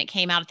 and it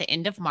came out at the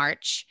end of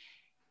March.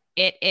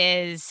 It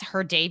is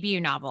her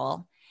debut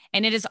novel,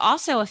 and it is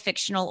also a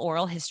fictional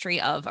oral history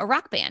of a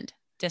rock band,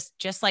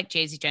 just like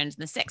Daisy Jones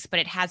and the Six, but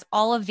it has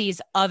all of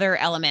these other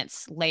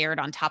elements layered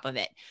on top of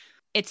it.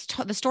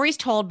 The story's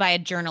told by a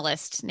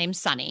journalist named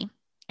Sunny,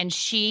 and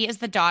she is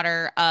the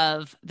daughter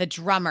of the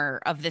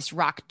drummer of this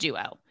rock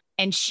duo.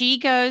 And she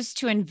goes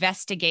to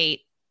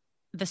investigate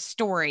the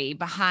story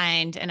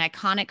behind an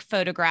iconic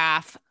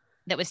photograph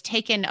that was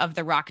taken of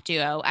the rock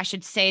duo. I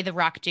should say the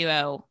rock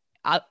duo,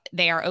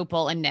 they are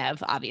Opal and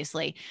Nev,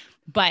 obviously,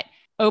 but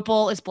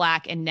Opal is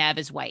black and Nev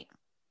is white.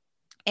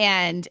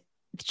 And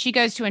she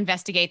goes to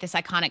investigate this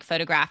iconic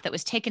photograph that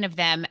was taken of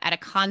them at a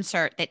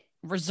concert that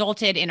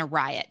resulted in a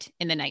riot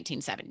in the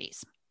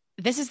 1970s.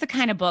 This is the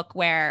kind of book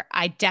where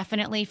I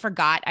definitely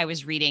forgot I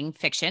was reading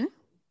fiction.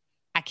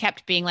 I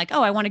kept being like,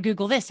 oh, I want to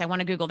Google this. I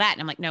want to Google that.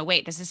 And I'm like, no,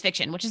 wait, this is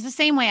fiction, which is the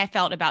same way I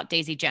felt about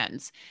Daisy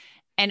Jones.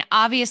 And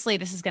obviously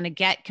this is going to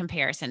get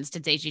comparisons to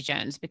Daisy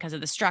Jones because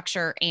of the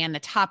structure and the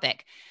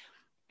topic.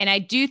 And I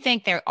do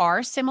think there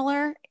are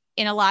similar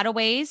in a lot of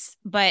ways,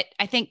 but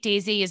I think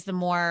Daisy is the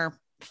more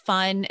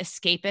fun,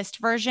 escapist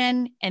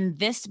version. And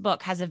this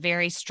book has a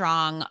very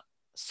strong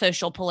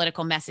social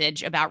political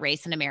message about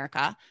race in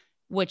America,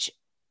 which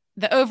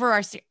the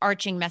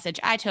overarching message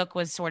I took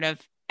was sort of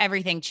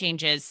everything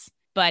changes,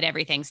 but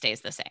everything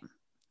stays the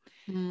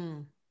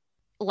same.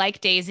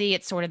 Like Daisy,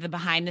 it's sort of the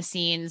behind the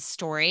scenes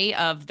story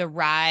of the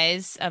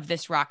rise of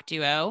this rock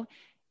duo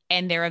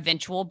and their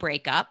eventual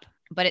breakup,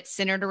 but it's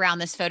centered around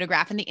this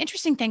photograph. And the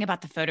interesting thing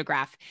about the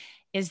photograph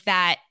is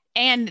that,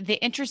 and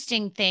the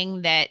interesting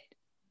thing that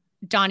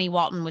Donnie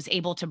Walton was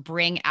able to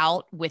bring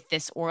out with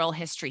this oral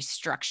history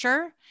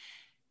structure,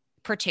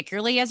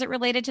 particularly as it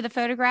related to the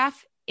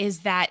photograph,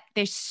 is that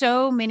there's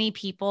so many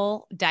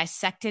people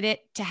dissected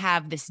it to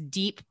have this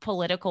deep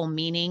political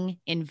meaning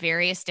in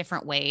various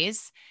different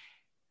ways,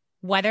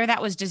 whether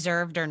that was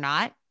deserved or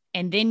not.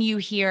 And then you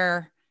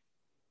hear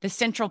the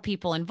central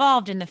people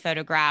involved in the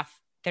photograph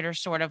that are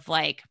sort of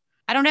like,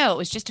 I don't know, it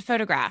was just a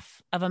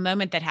photograph of a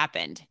moment that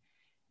happened.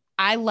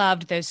 I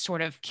loved those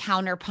sort of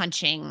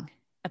counterpunching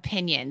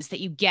opinions that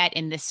you get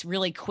in this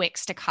really quick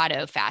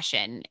staccato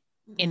fashion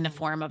in the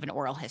form of an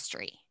oral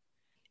history.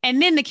 And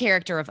then the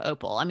character of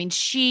Opal. I mean,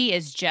 she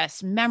is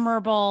just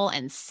memorable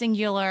and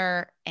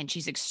singular, and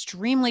she's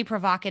extremely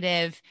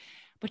provocative,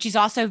 but she's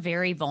also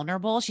very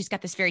vulnerable. She's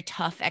got this very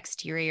tough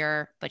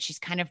exterior, but she's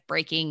kind of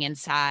breaking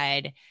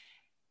inside.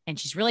 And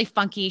she's really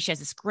funky. She has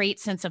this great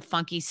sense of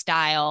funky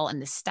style,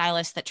 and the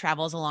stylist that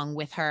travels along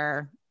with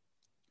her,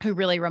 who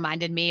really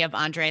reminded me of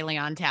Andre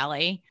Leon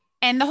Talley.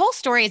 And the whole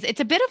story it's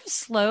a bit of a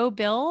slow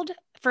build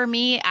for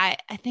me. I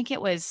think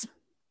it was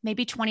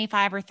maybe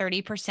 25 or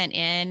 30%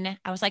 in.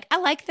 I was like, I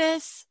like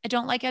this. I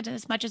don't like it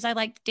as much as I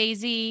liked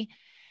Daisy.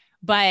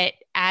 But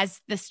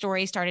as the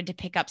story started to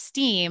pick up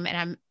steam,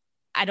 and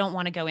I don't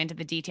want to go into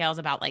the details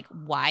about like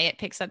why it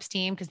picks up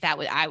steam, because that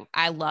was,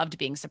 I loved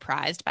being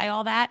surprised by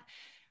all that.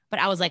 But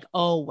I was like,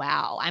 oh,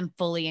 wow, I'm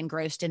fully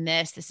engrossed in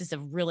this. This is a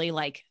really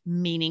like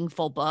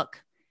meaningful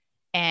book.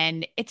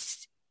 And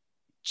it's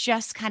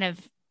just kind of,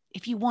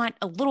 if you want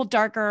a little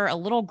darker, a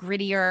little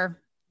grittier,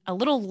 a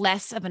little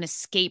less of an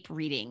escape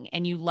reading,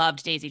 and you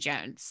loved Daisy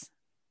Jones,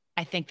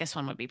 I think this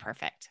one would be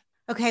perfect.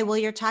 Okay, well,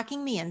 you're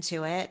talking me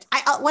into it.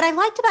 What I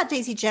liked about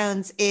Daisy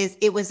Jones is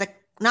it was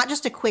not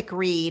just a quick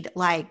read,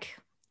 like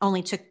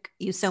only took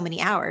you so many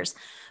hours,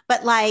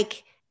 but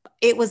like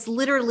it was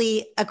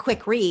literally a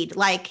quick read.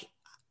 Like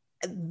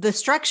the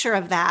structure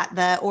of that,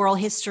 the oral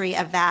history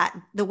of that,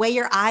 the way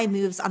your eye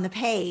moves on the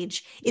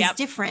page is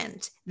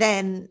different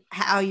than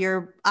how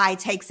your eye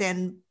takes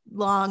in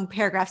long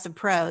paragraphs of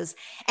prose.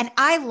 And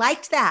I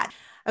liked that.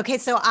 Okay,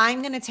 so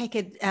I'm going to take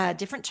a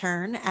different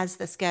turn as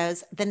this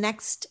goes. The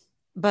next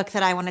book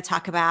that I want to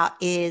talk about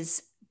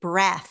is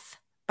Breath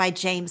by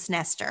James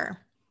Nestor.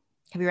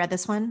 Have you read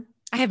this one?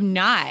 I have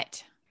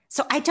not.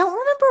 So I don't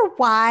remember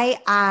why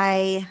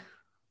I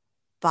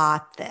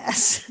bought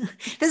this.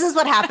 This is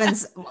what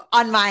happens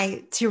on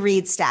my to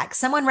read stack.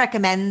 Someone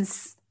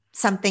recommends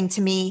something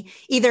to me.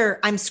 Either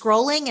I'm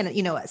scrolling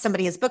and,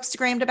 somebody has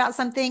bookstagrammed about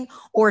something,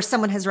 or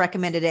someone has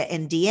recommended it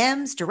in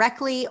DMs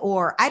directly,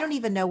 or I don't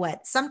even know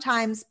what.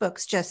 Sometimes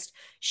books just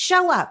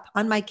show up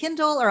on my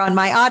Kindle or on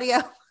my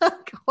audio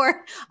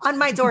or on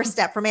my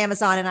doorstep from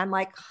Amazon. And I'm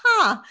like,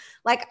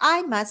 like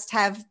I must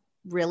have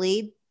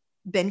really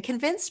been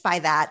convinced by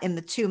that in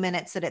the 2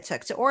 minutes that it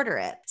took to order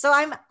it. So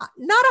I'm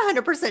not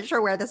 100% sure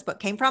where this book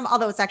came from,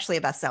 although it's actually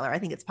a bestseller. I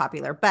think it's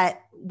popular,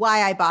 but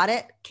why I bought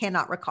it,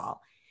 cannot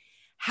recall.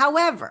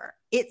 However,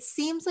 it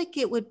seems like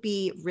it would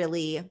be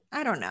really,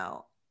 I don't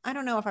know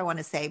if I want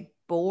to say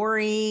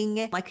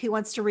boring, like who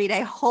wants to read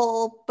a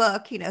whole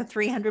book,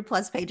 300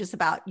 plus pages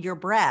about your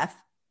breath.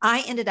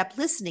 I ended up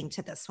listening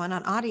to this one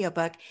on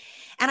audiobook,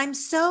 and I'm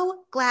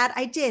so glad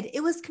I did.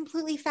 It was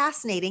completely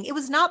fascinating. It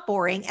was not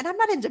boring, and I'm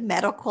not into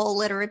medical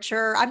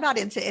literature. I'm not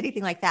into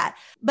anything like that,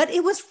 but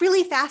it was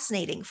really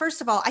fascinating. First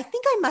of all, I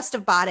think I must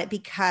have bought it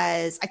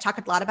because I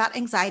talk a lot about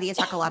anxiety. I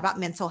talk a lot about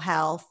mental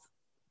health.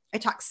 I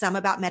talk some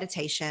about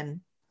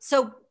meditation.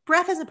 So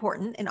breath is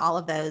important in all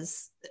of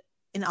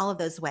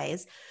those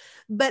ways.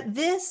 But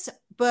this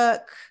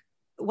book,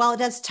 while it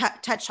does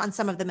touch on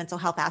some of the mental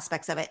health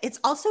aspects of it, it's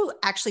also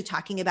actually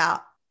talking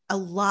about a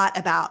lot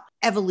about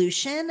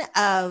evolution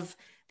of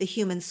the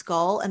human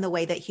skull and the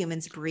way that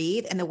humans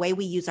breathe and the way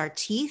we use our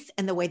teeth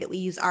and the way that we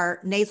use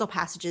our nasal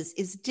passages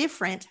is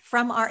different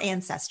from our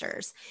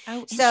ancestors.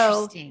 Oh,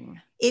 so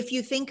interesting. If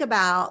you think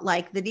about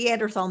like the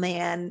Neanderthal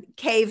man,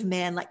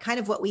 cavemen, like kind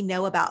of what we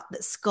know about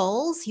the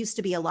skulls used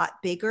to be a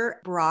lot bigger,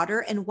 broader,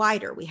 and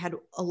wider. We had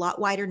a lot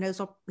wider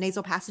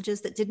nasal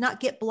passages that did not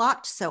get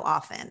blocked so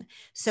often.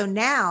 So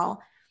now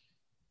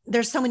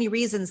there's so many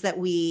reasons that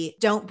we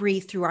don't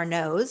breathe through our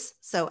nose.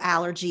 So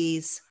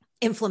allergies,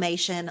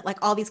 inflammation, like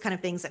all these kind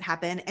of things that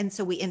happen. And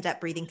so we end up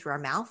breathing through our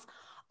mouth.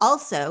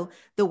 Also,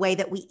 the way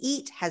that we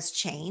eat has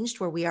changed,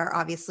 where we are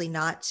obviously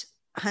not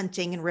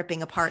hunting and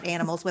ripping apart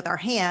animals with our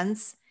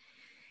hands.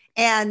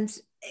 And,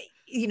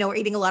 we're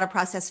eating a lot of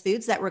processed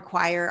foods that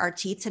require our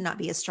teeth to not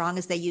be as strong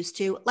as they used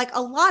to. Like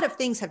a lot of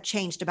things have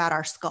changed about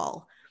our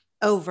skull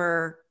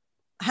over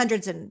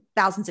hundreds and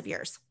thousands of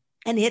years.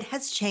 And it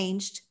has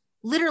changed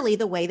literally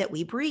the way that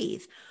we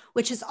breathe,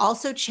 which has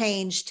also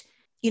changed,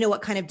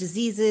 what kind of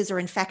diseases or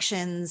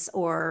infections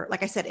or,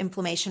 like I said,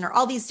 inflammation or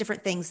all these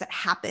different things that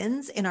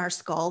happens in our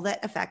skull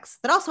that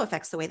also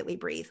affects the way that we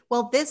breathe.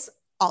 Well, this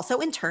also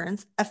in turn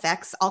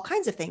affects all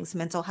kinds of things: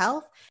 mental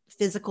health,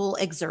 physical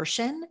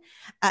exertion,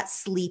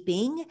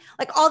 sleeping,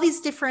 like all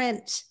these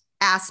different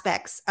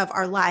aspects of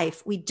our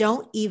life. We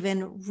don't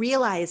even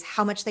realize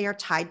how much they are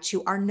tied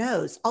to our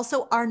nose.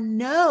 Also, our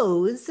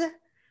nose,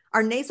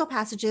 our nasal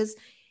passages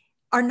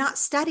are not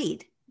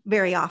studied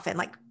very often.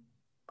 Like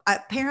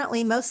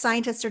apparently most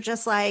scientists are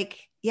just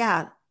like,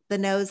 yeah, the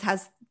nose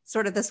has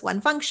sort of this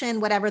one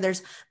function, whatever.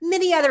 There's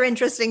many other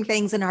interesting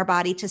things in our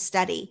body to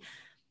study.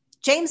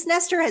 James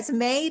Nestor has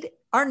made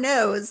our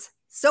nose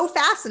so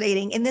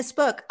fascinating in this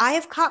book. I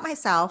have caught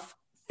myself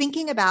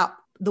thinking about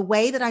the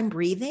way that I'm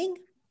breathing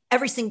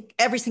every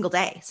single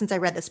day since I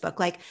read this book.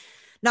 Like,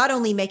 not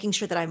only making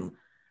sure that I'm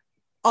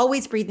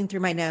always breathing through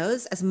my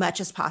nose as much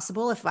as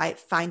possible. If I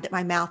find that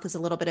my mouth is a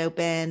little bit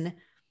open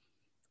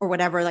or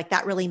whatever, like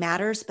that really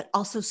matters, but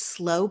also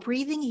slow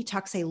breathing. He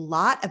talks a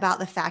lot about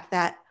the fact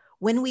that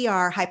when we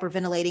are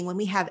hyperventilating, when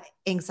we have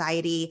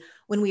anxiety,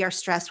 when we are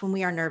stressed, when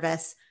we are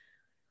nervous,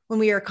 when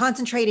we are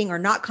concentrating or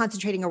not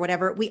concentrating or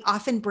whatever, we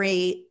often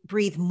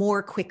breathe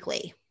more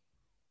quickly.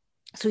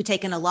 So we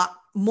take in a lot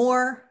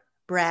more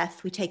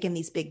breath. We take in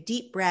these big,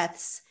 deep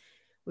breaths.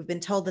 We've been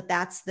told that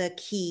that's the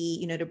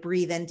key, to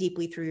breathe in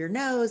deeply through your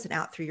nose and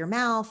out through your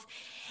mouth.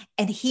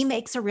 And he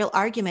makes a real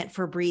argument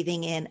for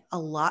breathing in a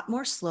lot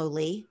more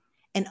slowly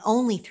and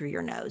only through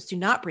your nose. Do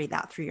not breathe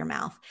out through your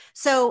mouth.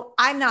 So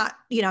I'm not,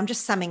 I'm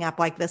just summing up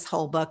like this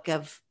whole book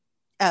of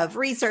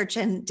research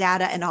and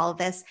data and all of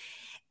this.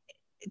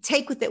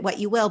 Take with it what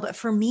you will. But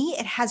for me,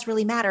 it has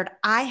really mattered.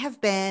 I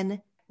have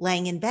been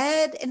laying in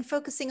bed and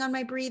focusing on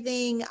my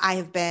breathing. I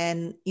have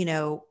been,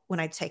 when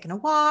I've taken a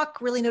walk,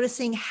 really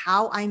noticing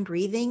how I'm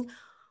breathing.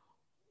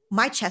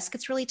 My chest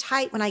gets really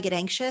tight when I get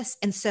anxious.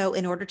 And so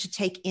in order to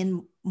take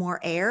in more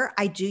air,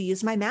 I do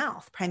use my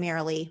mouth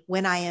primarily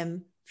when I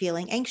am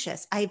feeling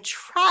anxious. I've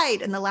tried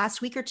in the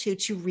last week or two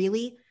to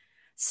really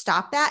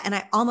stop that. And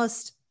I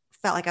almost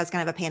felt like I was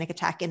going to have a panic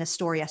attack in a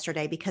store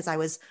yesterday because I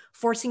was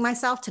forcing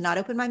myself to not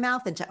open my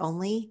mouth and to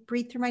only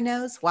breathe through my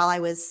nose while I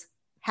was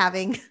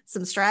having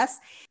some stress.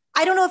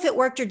 I don't know if it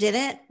worked or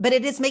didn't, but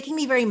it is making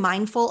me very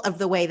mindful of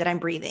the way that I'm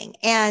breathing.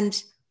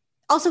 And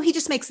also he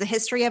just makes the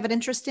history of it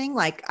interesting.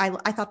 Like I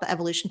thought the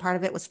evolution part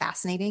of it was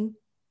fascinating.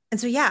 And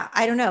so, yeah,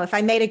 I don't know if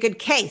I made a good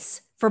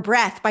case for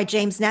Breath by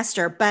James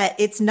Nestor, but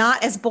it's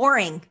not as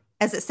boring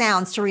as it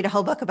sounds to read a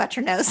whole book about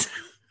your nose.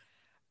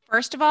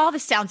 First of all,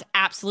 this sounds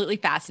absolutely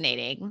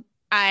fascinating.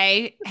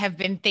 I have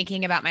been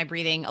thinking about my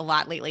breathing a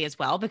lot lately as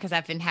well, because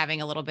I've been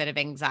having a little bit of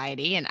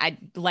anxiety. And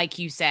like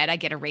you said, I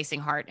get a racing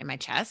heart in my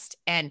chest.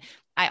 And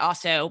I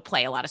also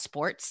play a lot of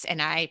sports,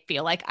 and I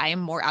feel like I am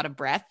more out of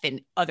breath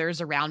than others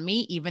around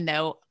me, even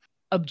though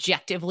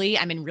objectively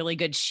I'm in really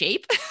good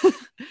shape.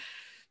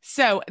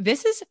 So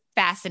this is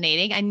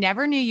fascinating. I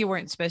never knew you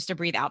weren't supposed to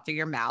breathe out through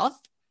your mouth.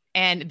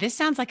 And this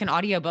sounds like an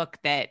audiobook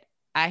that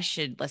I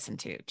should listen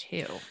to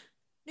too.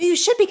 You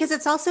should, because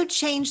it's also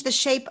changed the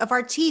shape of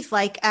our teeth.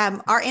 Like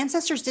our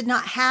ancestors did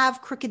not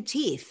have crooked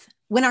teeth.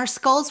 When our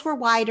skulls were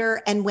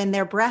wider and when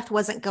their breath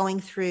wasn't going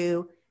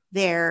through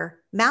their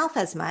mouth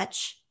as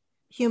much,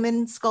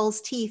 human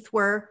skulls' teeth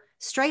were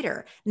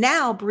straighter.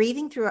 Now,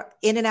 breathing through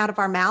in and out of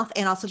our mouth,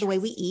 and also the way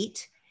we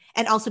eat,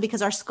 and also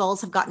because our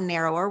skulls have gotten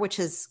narrower, which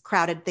has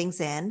crowded things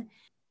in.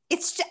 I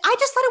just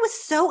thought it was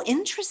so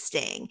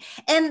interesting.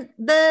 And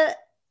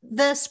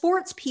the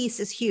sports piece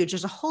is huge.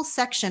 There's a whole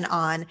section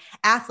on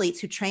athletes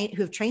who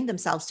have trained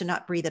themselves to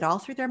not breathe at all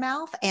through their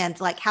mouth, and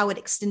like how it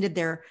extended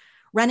their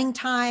running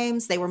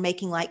times. They were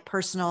making like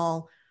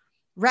personal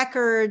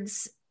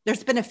records.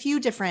 There's been a few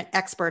different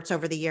experts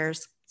over the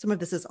years. Some of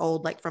this is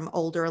old, like from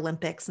older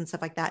Olympics and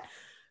stuff like that,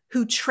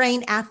 who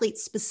train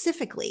athletes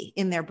specifically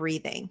in their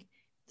breathing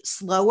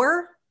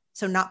slower,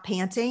 so not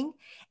panting,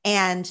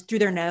 and through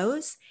their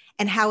nose,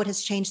 and how it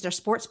has changed their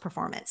sports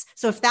performance.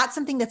 So if that's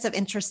something that's of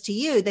interest to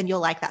you, then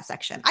you'll like that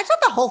section. I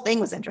thought the whole thing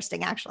was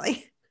interesting,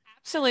 actually.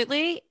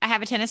 Absolutely. I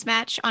have a tennis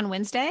match on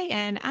Wednesday,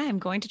 and I am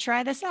going to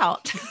try this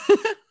out.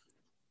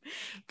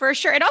 For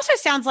sure. It also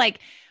sounds like,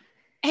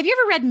 have you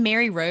ever read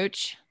Mary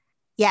Roach?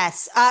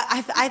 Yes.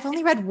 I've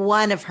only read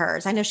one of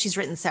hers. I know she's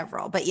written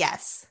several, but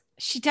yes.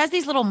 She does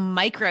these little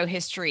micro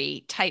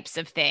history types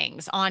of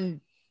things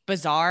on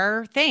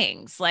bizarre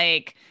things.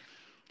 Like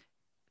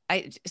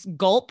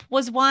Gulp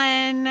was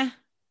one.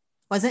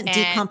 Wasn't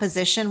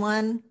Decomposition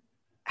one?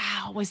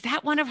 Oh, was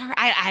that one of her?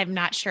 I'm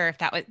not sure if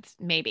that was,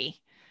 maybe.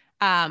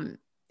 And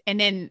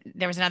then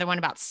there was another one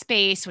about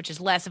space, which is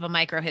less of a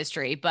micro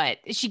history, but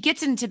she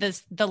gets into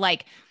the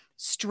like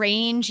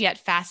strange yet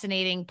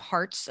fascinating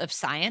parts of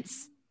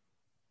science,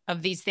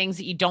 of these things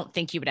that you don't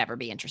think you would ever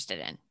be interested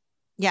in.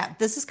 Yeah,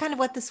 this is kind of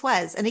what this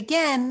was. And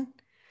again,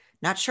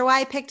 not sure why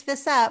I picked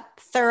this up.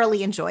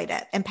 Thoroughly enjoyed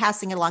it and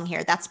passing it along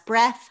here. That's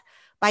Breath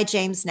by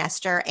James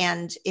Nestor.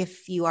 And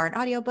if you are an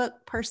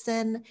audiobook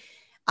person,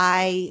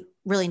 I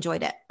really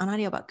enjoyed it on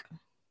audiobook.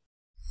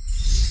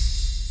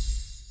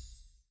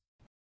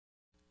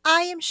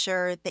 I am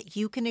sure that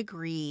you can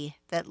agree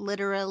that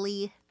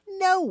literally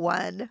no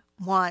one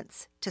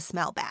wants to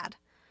smell bad.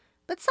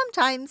 But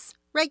sometimes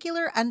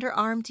regular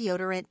underarm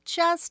deodorant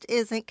just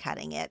isn't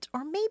cutting it.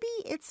 Or maybe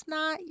it's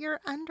not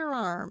your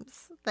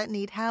underarms that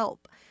need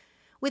help.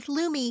 With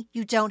Lumi,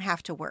 you don't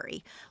have to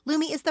worry.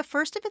 Lumi is the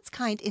first of its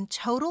kind in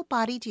total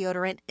body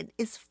deodorant and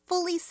is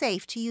fully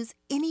safe to use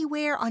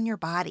anywhere on your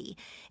body.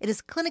 It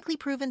is clinically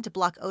proven to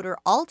block odor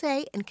all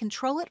day and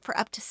control it for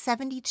up to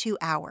 72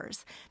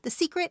 hours. The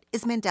secret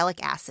is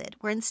mandelic acid,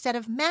 where instead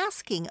of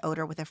masking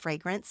odor with a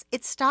fragrance,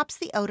 it stops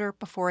the odor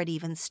before it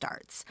even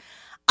starts.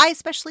 I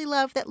especially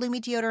love that Lumi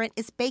deodorant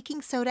is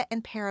baking soda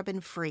and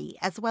paraben free,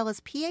 as well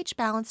as pH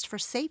balanced for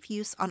safe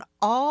use on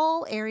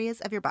all areas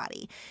of your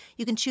body.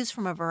 You can choose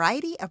from a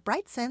variety of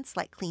bright scents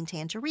like clean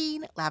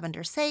tangerine,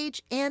 lavender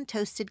sage, and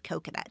toasted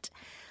coconut.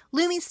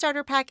 Lumi's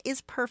starter pack is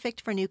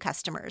perfect for new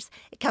customers.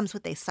 It comes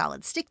with a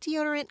solid stick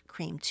deodorant,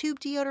 cream tube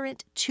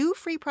deodorant, 2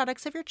 free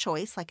products of your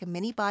choice like a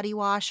mini body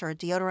wash or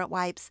deodorant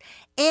wipes,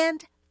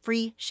 and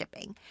free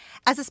shipping.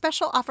 As a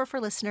special offer for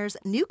listeners,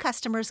 new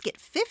customers get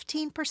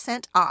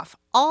 15% off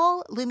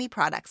all Lumi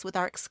products with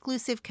our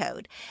exclusive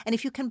code. And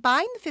if you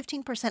combine the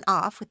 15%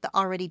 off with the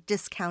already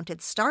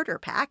discounted starter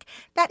pack,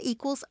 that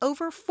equals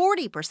over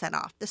 40%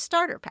 off the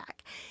starter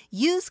pack.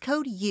 Use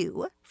code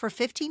U for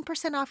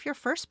 15% off your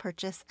first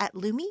purchase at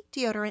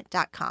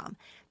LumiDeodorant.com.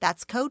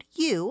 That's code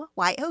U,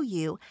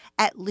 Y-O-U,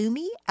 at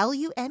Lumi,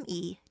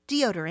 L-U-M-E,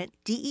 deodorant,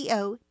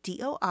 DEODORANT.com.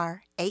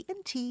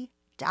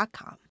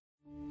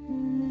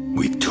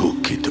 We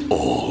took it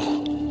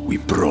all. We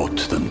brought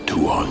them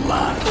to our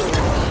land.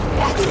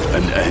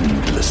 An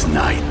endless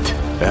night,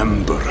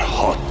 ember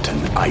hot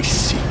and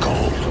icy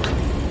cold.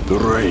 The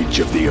rage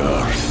of the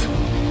earth.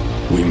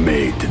 We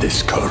made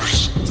this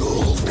curse.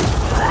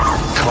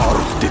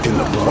 Carved it in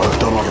the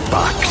blood on our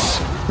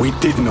backs. We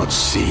did not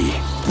see.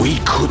 We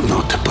could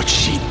not, but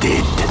she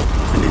did.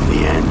 And in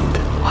the end,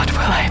 What will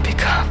I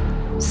become?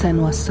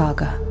 Senua's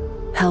Saga.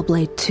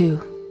 Hellblade 2.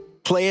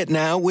 Play it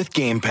now with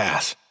Game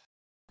Pass.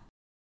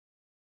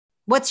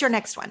 What's your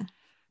next one?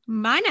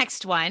 My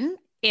next one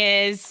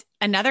is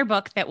another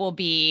book that will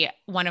be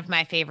one of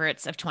my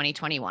favorites of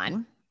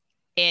 2021.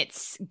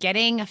 It's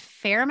getting a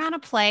fair amount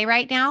of play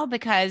right now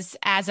because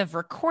as of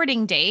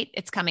recording date,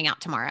 it's coming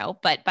out tomorrow.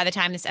 But by the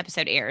time this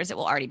episode airs, it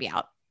will already be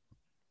out.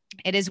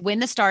 It is When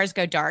the Stars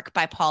Go Dark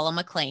by Paula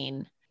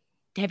McLain.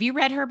 Have you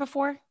read her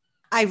before?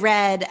 I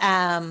read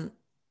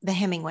the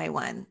Hemingway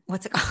one.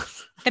 What's it called?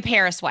 The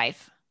Paris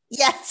Wife.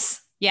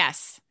 Yes.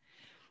 Yes.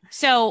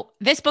 So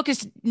this book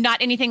is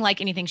not anything like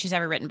anything she's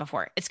ever written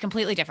before. It's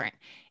completely different.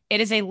 It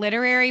is a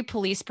literary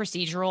police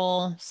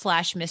procedural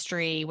 /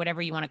 mystery,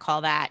 whatever you want to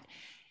call that.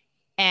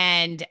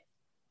 And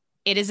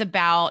it is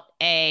about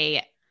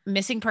a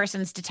missing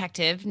persons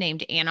detective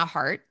named Anna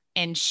Hart.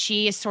 And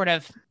she is sort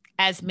of,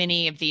 as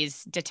many of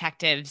these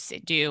detectives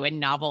do in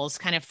novels,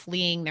 kind of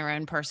fleeing their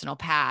own personal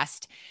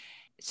past.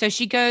 So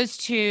she goes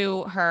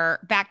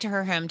back to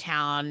her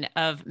hometown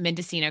of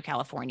Mendocino,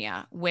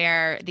 California,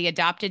 where the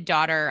adopted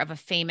daughter of a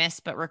famous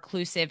but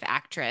reclusive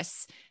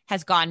actress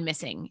has gone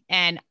missing.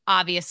 And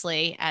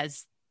obviously,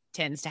 as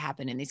tends to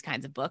happen in these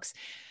kinds of books,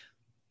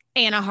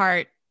 Anna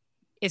Hart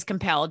is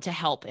compelled to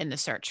help in the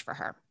search for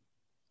her.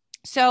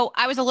 So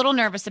I was a little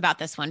nervous about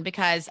this one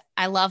because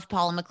I love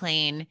Paula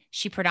McLain.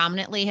 She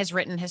predominantly has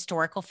written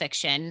historical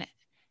fiction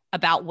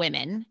about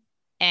women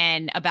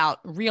and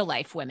about real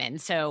life women.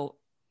 So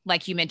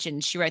like you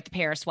mentioned, she wrote The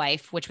Paris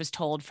Wife, which was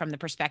told from the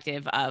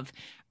perspective of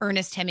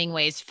Ernest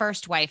Hemingway's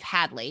first wife,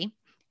 Hadley.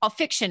 All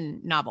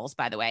fiction novels,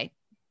 by the way,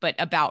 but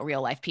about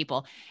real life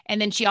people. And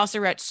then she also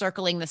wrote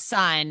Circling the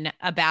Sun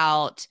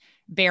about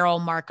Beryl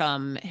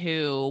Markham,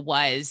 who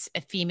was a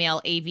female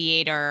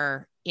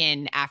aviator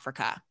in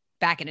Africa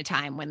back in a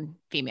time when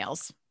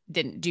females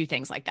didn't do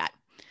things like that.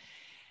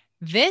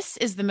 This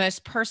is the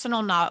most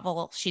personal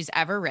novel she's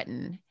ever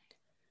written.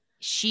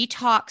 She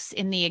talks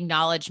in the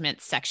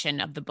acknowledgments section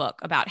of the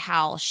book about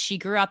how she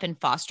grew up in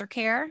foster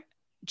care,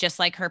 just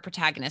like her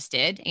protagonist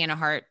did. Anna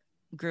Hart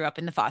grew up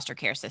in the foster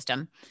care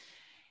system.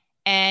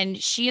 And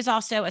she is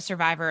also a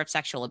survivor of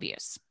sexual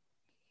abuse.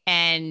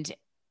 And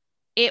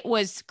it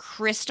was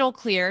crystal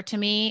clear to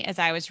me as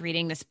I was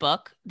reading this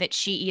book that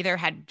she either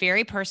had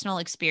very personal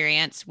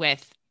experience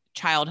with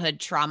childhood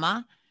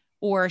trauma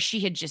or she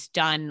had just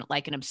done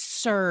like an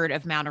absurd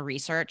amount of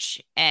research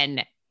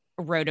and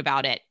wrote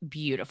about it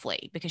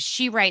beautifully, because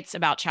she writes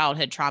about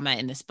childhood trauma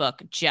in this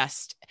book.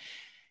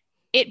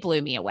 It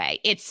blew me away.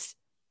 It's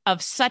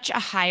of such a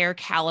higher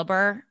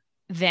caliber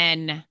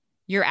than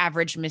your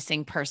average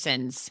missing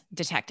persons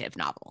detective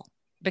novel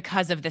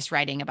because of this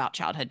writing about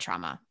childhood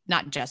trauma,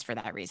 not just for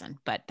that reason,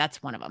 but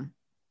that's one of them.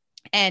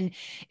 And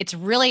it's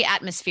really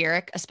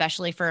atmospheric,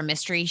 especially for a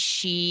mystery.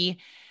 She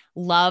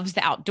loves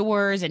the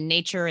outdoors and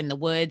nature and the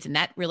woods, and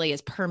that really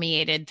is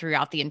permeated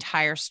throughout the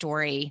entire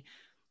story.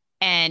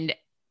 And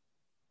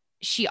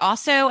she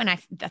also, and I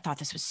thought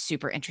this was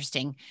super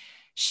interesting,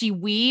 she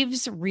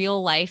weaves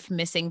real life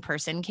missing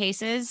person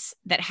cases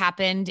that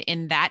happened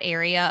in that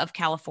area of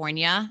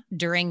California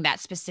during that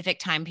specific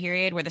time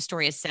period where the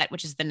story is set,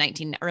 which is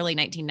the early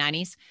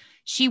 1990s.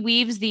 She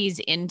weaves these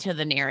into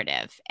the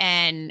narrative.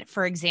 And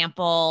for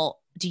example,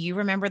 do you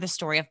remember the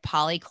story of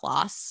Polly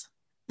Kloss?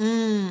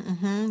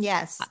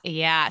 Yes.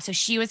 Yeah. So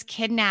she was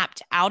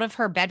kidnapped out of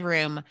her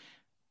bedroom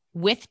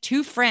with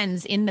 2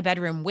 friends in the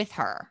bedroom with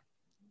her.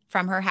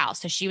 from her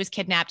house. So she was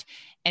kidnapped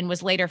and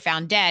was later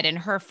found dead. And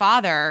her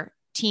father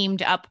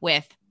teamed up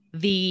with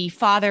the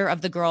father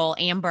of the girl,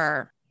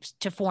 Amber,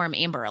 to form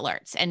Amber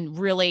Alerts. And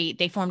really,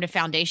 they formed a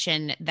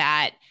foundation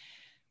that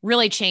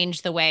really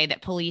changed the way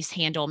that police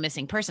handle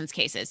missing persons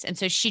cases. And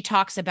so she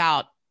talks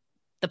about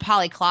the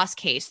Polly Klaas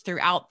case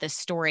throughout this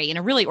story in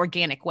a really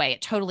organic way.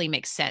 It totally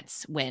makes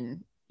sense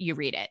when you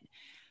read it.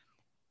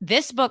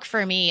 This book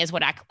for me is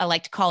what I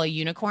like to call a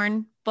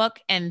unicorn book.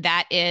 And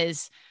that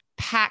is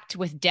packed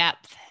with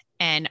depth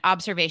and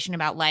observation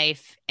about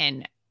life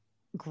and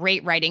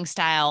great writing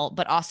style,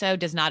 but also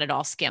does not at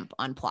all skimp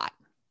on plot.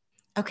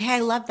 Okay, I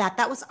love that.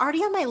 That was already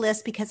on my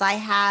list because I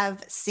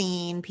have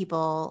seen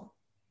people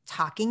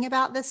talking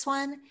about this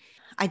one.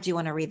 I do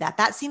want to read that.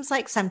 That seems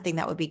like something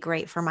that would be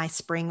great for my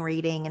spring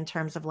reading in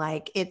terms of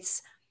like,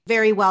 it's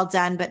very well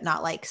done, but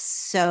not like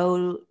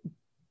so,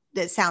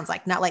 it sounds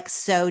like not like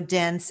so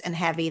dense and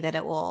heavy that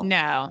it will.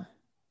 No.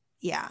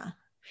 Yeah.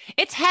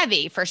 It's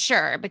heavy for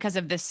sure because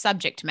of the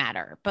subject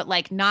matter, but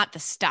like not the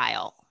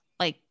style.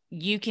 Like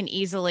you can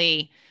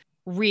easily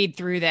read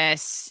through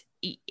this.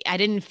 I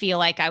didn't feel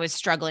like I was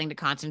struggling to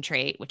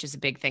concentrate, which is a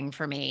big thing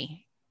for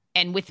me.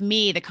 And with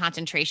me, the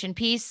concentration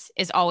piece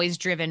is always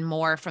driven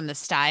more from the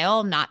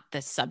style, not the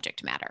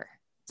subject matter.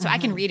 So I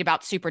can read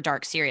about super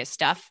dark, serious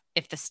stuff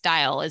if the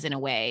style is in a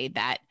way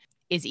that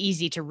is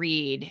easy to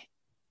read,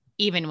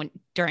 even when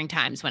during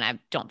times when I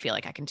don't feel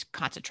like I can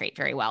concentrate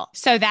very well.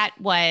 So that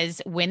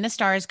was When the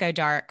Stars Go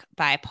Dark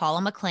by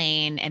Paula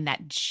McLean, and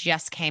that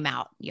just came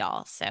out,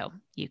 y'all. So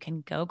you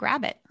can go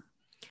grab it.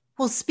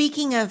 Well,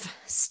 speaking of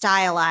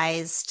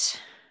stylized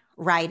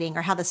writing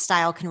or how the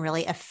style can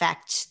really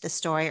affect the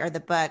story or the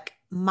book,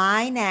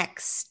 my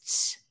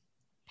next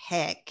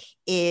pick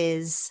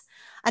is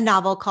a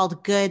novel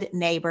called Good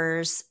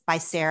Neighbors by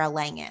Sarah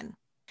Langan.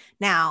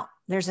 Now,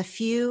 there's a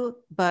few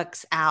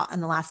books out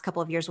in the last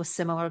couple of years with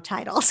similar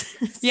titles.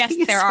 Yes,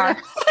 there are.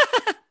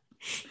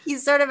 You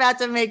sort of have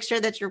to make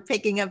sure that you're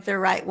picking up the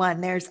right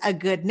one. There's A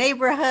Good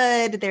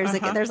Neighborhood.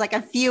 There's like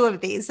a few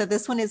of these. So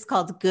this one is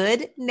called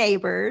Good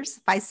Neighbors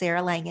by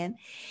Sarah Langan.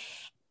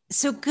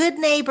 So Good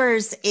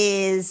Neighbors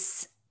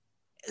is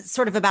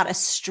sort of about a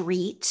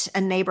street, a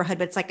neighborhood,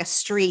 but it's like a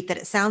street that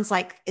it sounds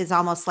like is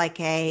almost like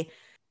they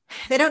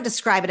don't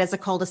describe it as a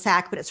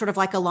cul-de-sac, but it's sort of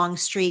like a long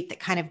street that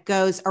kind of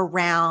goes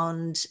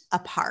around a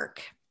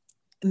park,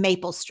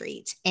 Maple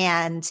Street.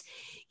 And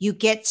you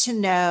get to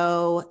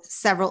know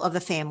several of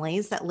the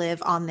families that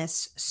live on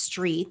this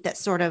street that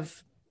sort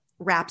of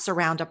wraps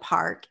around a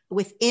park.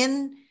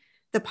 Within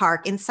the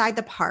park, inside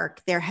the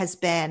park, there has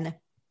been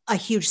a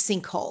huge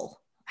sinkhole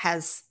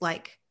has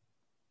like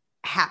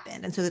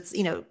happened. And so it's,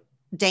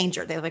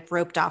 danger. They like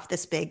roped off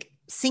this big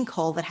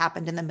sinkhole that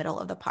happened in the middle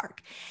of the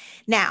park.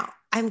 Now,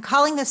 I'm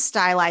calling this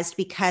stylized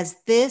because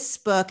this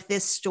book,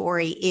 this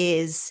story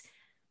is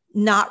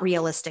not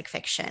realistic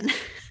fiction,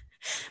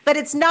 but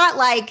it's not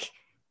like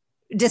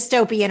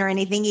dystopian or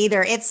anything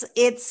either.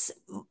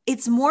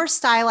 It's more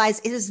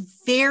stylized. It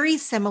is very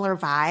similar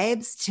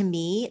vibes to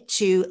me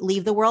to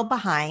Leave the World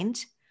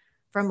Behind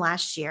from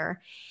last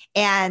year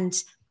and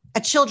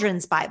a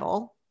children's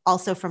Bible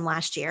also from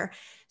last year.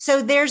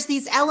 So there's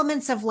these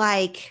elements of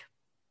like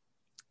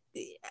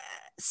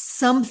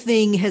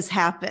something has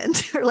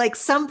happened or like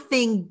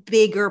something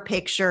bigger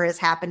picture is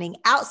happening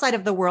outside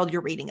of the world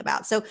you're reading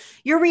about. So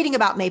you're reading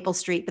about Maple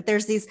Street, but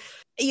there's these,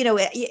 you're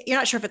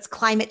not sure if it's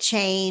climate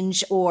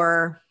change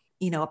or,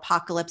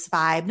 apocalypse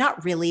vibe.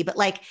 Not really, but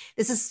like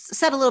this is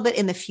set a little bit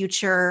in the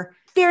future,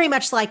 very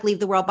much like Leave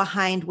the World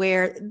Behind,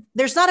 where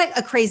there's not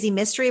a crazy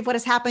mystery of what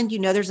has happened.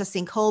 There's a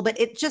sinkhole, but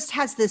it just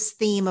has this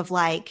theme of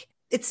like,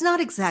 it's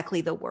not exactly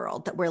the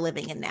world that we're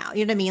living in now.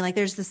 You know what I mean? Like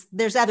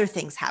there's other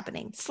things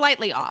happening.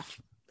 Slightly off.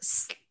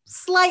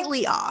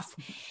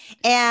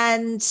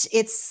 And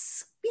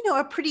it's,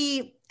 a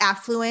pretty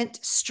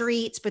affluent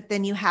street, but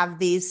then you have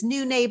these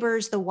new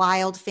neighbors, the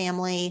Wild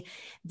family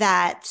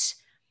that,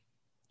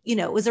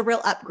 it was a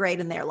real upgrade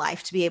in their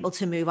life to be able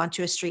to move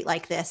onto a street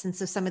like this. And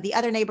so some of the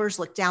other neighbors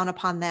look down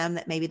upon them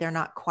that maybe they're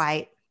not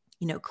quite,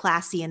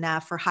 classy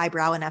enough or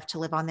highbrow enough to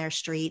live on their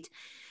street.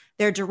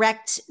 Their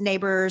direct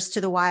neighbors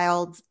to the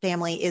Wild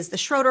family is the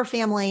Schroeder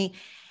family,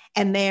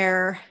 and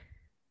their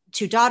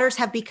two daughters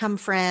have become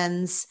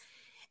friends,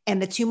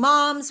 and the two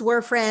moms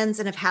were friends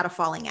and have had a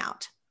falling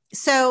out.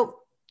 So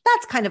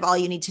that's kind of all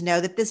you need to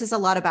know, that this is a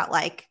lot about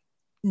like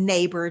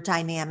neighbor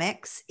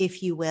dynamics,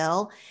 if you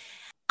will.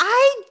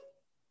 I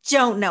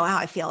don't know how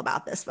I feel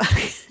about this book.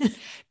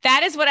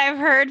 That is what I've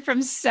heard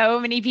from so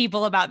many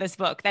people about this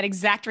book, that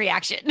exact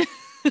reaction.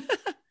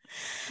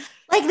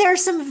 Like there are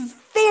some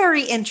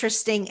very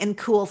interesting and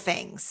cool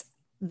things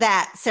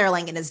that Sarah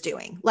Langan is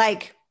doing.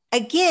 Like,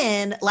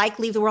 again, like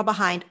Leave the World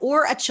Behind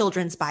or a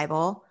children's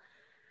Bible,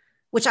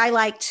 which I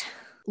liked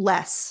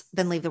less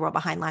than Leave the World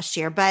Behind last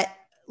year. But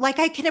like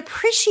I can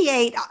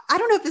appreciate, I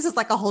don't know if this is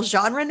like a whole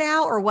genre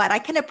now or what. I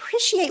can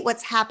appreciate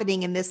what's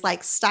happening in this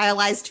like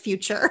stylized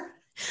future.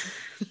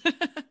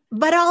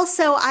 But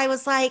also I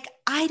was like,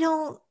 I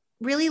don't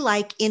really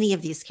like any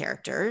of these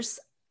characters.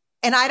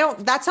 And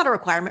that's not a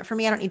requirement for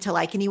me. I don't need to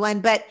like anyone,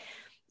 but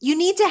you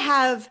need to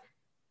have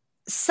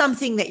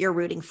something that you're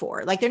rooting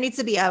for. Like there needs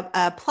to be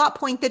a plot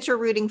point that you're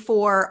rooting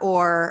for,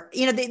 or,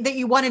 you know, that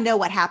you want to know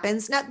what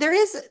happens. Now there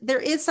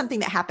is something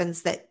that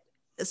happens that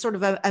sort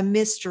of a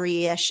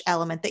mystery-ish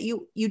element that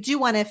you do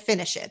want to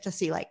finish it to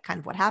see like kind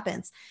of what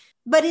happens.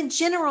 But in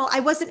general,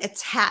 I wasn't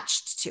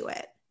attached to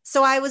it.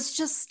 So I was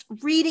just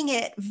reading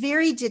it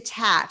very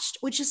detached,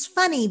 which is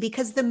funny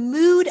because the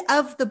mood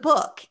of the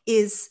book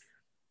is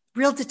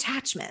real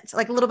detachment,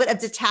 like a little bit of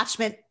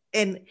detachment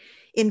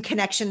in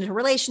connection to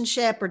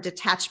relationship, or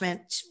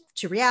detachment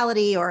to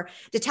reality, or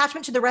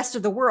detachment to the rest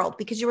of the world,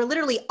 because you were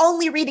literally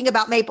only reading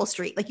about Maple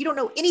Street. Like you don't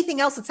know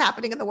anything else that's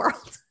happening in the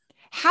world.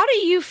 How do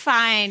you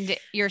find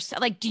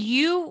yourself? Like,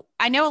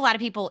 I know a lot of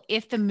people,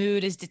 if the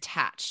mood is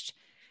detached,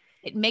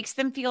 it makes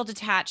them feel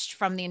detached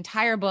from the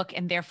entire book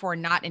and therefore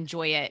not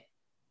enjoy it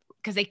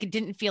because they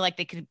didn't feel like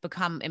they could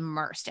become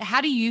immersed. How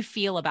do you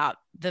feel about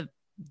the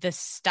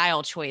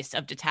style choice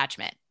of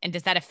detachment? And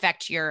does that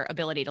affect your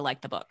ability to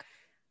like the book?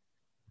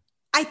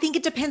 I think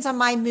it depends on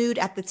my mood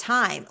at the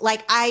time.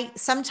 Like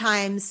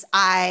sometimes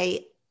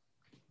I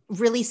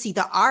really see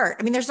the art.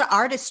 I mean, there's an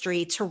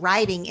artistry to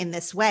writing in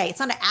this way. It's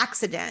not an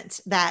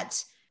accident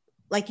that,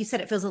 like you said,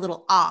 it feels a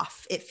little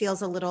off. It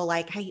feels a little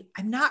like,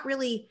 I'm not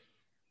really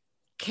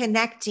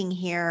connecting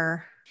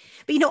here.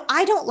 But, you know,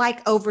 I don't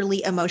like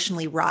overly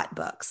emotionally wrought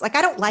books. Like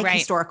I don't like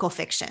historical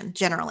fiction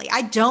generally.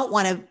 I don't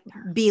want to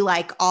be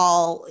like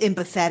all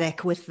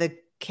empathetic with the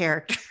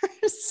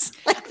characters.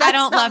 Like, I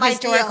don't love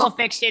historical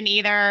fiction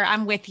either.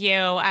 I'm with you.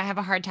 I have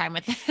a hard time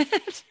with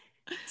it.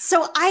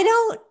 So I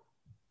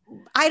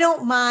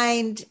don't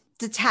mind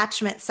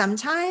detachment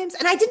sometimes.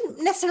 And I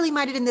didn't necessarily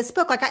mind it in this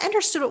book. Like I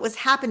understood what was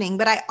happening,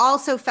 but I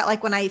also felt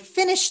like when I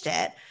finished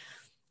it,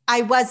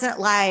 I wasn't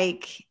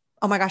like,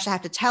 oh my gosh, I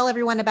have to tell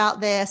everyone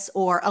about this,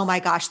 or, oh my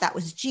gosh, that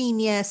was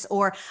genius.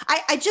 Or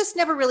I just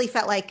never really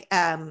felt like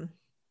an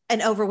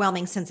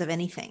overwhelming sense of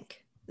anything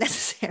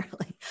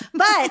necessarily,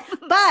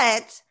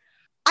 but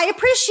I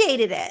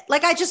appreciated it.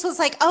 Like, I just was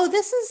like, oh,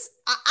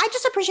 I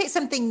just appreciate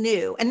something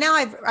new. And now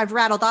I've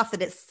rattled off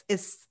that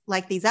it's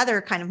like these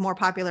other kind of more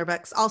popular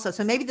books also.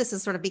 So maybe this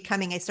is sort of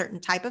becoming a certain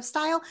type of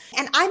style.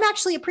 And I'm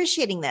actually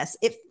appreciating this.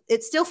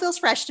 It still feels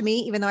fresh to me,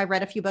 even though I've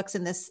read a few books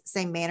in this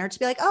same manner, to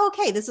be like, oh,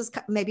 okay, this is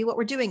maybe what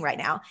we're doing right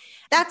now.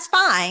 That's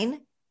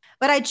fine.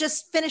 But I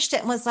just finished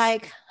it and was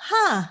like,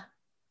 huh.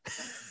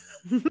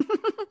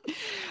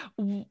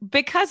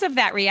 Because of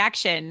that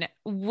reaction,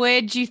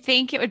 would you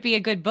think it would be a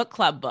good book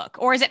club book?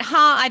 Or is it,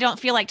 I don't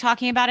feel like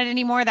talking about it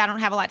anymore, that I don't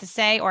have a lot to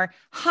say? Or,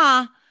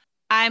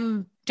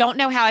 don't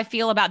know how I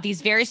feel about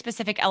these very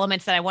specific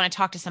elements that I want to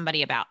talk to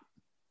somebody about?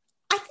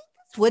 I think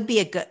this would be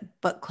a good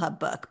book club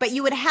book, but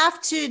you would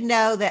have to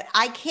know that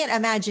I can't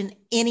imagine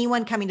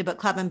anyone coming to book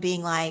club and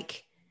being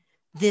like,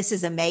 this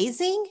is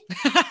amazing.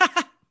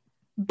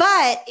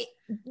 But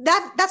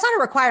that's not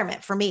a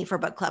requirement for me for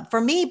book club. For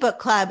me, book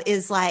club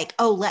is like,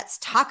 oh, let's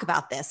talk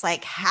about this.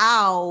 Like,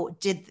 how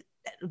did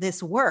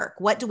this work?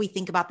 What do we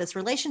think about this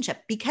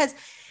relationship? Because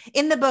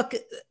in the book,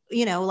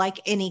 you know, like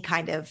any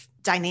kind of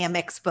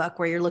dynamics book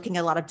where you're looking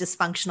at a lot of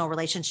dysfunctional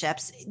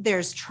relationships,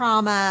 there's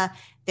trauma,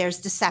 there's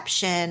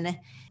deception,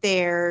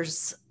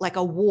 there's like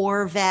a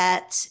war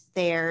vet,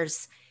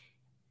 there's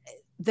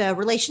the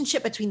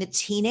relationship between the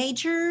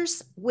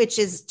teenagers, which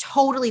is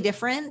totally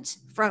different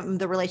from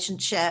the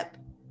relationship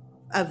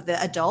of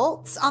the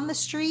adults on the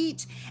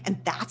street.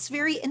 And that's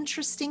very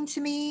interesting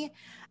to me.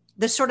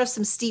 There's sort of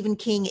some Stephen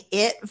King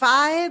It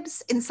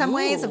vibes in some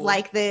ways, of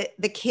like the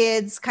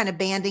kids kind of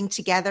banding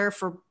together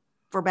for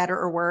better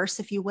or worse,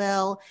 if you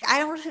will. I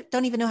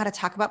don't even know how to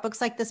talk about books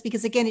like this,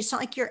 because again, it's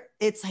not like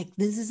it's like,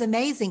 this is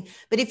amazing.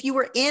 But if you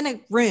were in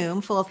a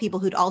room full of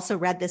people who'd also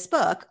read this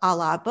book, a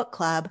la book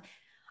club,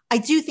 I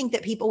do think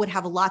that people would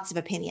have lots of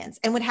opinions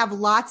and would have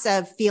lots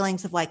of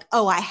feelings of like,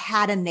 oh, I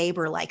had a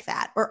neighbor like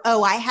that, or,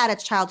 oh, I had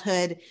a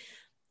childhood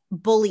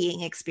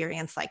bullying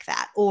experience like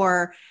that,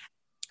 or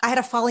I had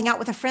a falling out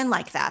with a friend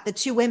like that. The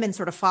two women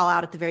sort of fall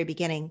out at the very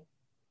beginning.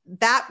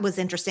 That was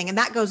interesting. And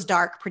that goes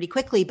dark pretty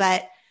quickly,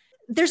 but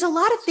there's a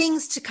lot of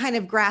things to kind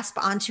of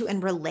grasp onto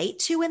and relate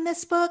to in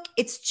this book.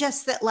 It's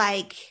just that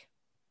like,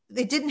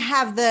 they didn't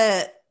have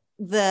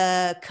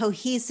the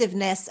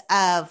cohesiveness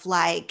of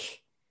like,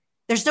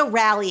 there's no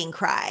rallying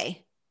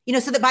cry, you know,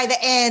 so that by the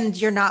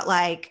end, you're not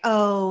like,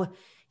 oh,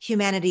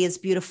 humanity is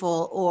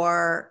beautiful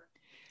or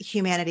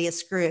humanity is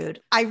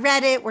screwed. I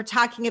read it. We're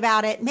talking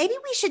about it. Maybe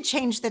we should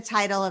change the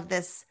title of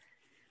this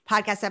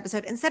podcast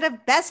episode. Instead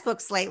of best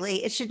books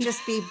lately, it should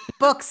just be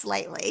books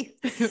lately.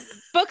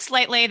 Books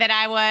lately that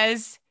I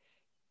was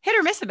hit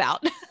or miss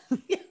about.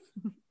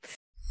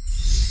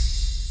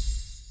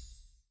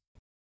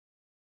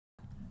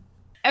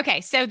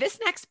 Okay, so this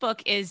next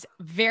book is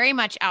very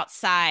much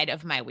outside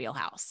of my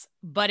wheelhouse,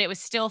 but it was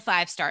still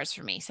 5 stars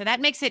for me. So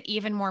that makes it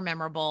even more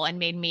memorable and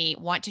made me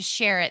want to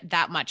share it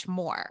that much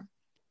more.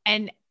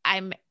 And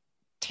I'm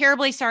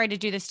terribly sorry to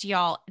do this to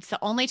y'all. It's the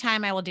only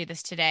time I will do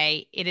this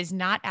today. It is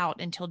not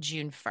out until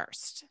June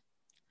 1st.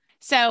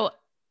 So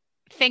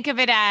think of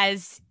it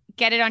as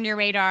get it on your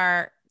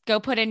radar,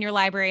 go put in your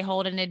library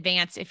hold in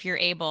advance if you're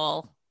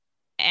able.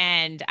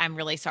 and I'm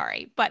really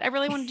sorry, but I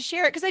really wanted to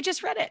share it because I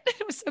just read it.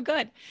 It was so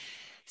good.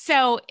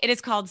 So it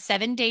is called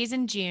 7 Days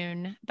in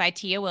June by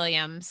Tia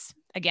Williams.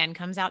 Again,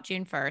 comes out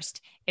June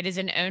 1st. It is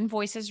an Own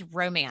Voices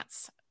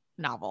romance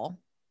novel.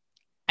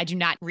 I do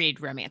not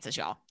read romances,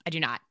 y'all. I do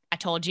not. I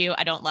told you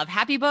I don't love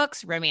happy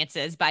books.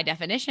 Romances, by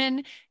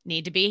definition,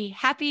 need to be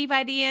happy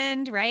by the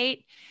end,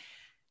 right?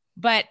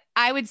 But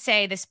I would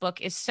say this book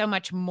is so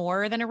much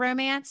more than a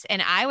romance.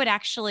 And I would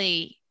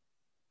actually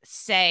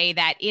say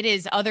that it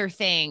is other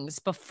things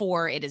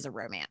before it is a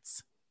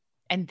romance.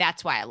 And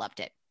that's why I loved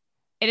it.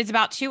 It is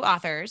about two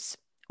authors.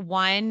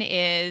 One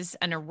is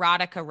an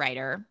erotica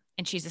writer,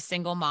 and she's a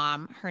single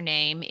mom. Her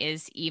name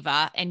is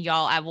Eva. And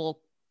y'all, I will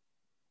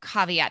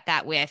caveat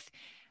that with,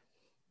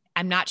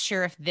 I'm not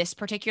sure if this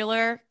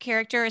particular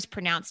character is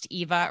pronounced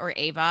Eva or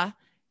Ava.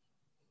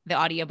 The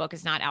audiobook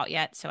is not out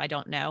yet, so I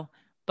don't know.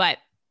 But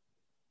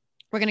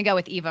we're going to go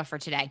with Eva for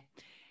today.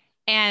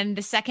 And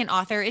the second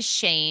author is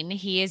Shane.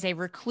 He is a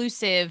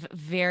reclusive,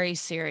 very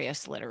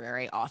serious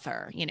literary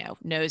author,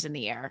 nose in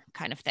the air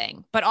kind of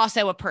thing, but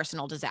also a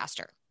personal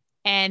disaster.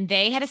 And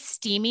they had a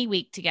steamy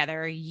week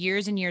together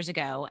years and years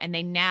ago, and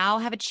they now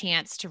have a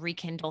chance to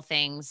rekindle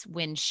things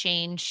when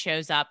Shane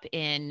shows up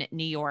in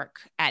New York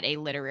at a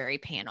literary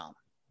panel.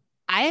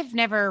 I have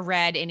never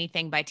read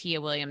anything by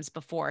Tia Williams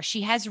before.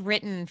 She has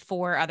written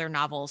 4 other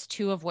novels,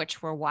 2 of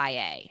which were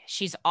YA.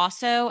 She's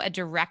also a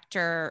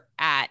director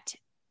at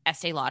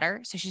Estee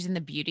Lauder. So she's in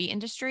the beauty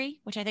industry,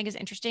 which I think is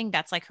interesting.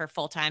 That's like her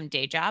full-time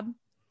day job.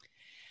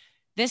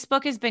 This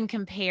book has been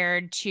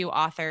compared to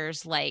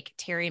authors like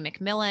Terry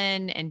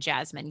McMillan and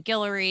Jasmine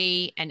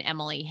Guillory and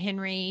Emily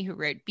Henry, who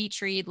wrote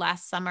Beach Read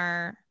last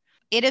summer.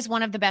 It is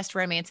one of the best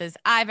romances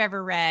I've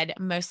ever read,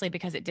 mostly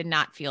because it did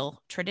not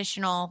feel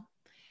traditional.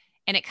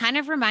 And it kind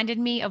of reminded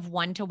me of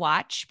One to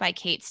Watch by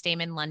Kate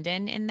Stayman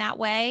London in that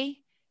way.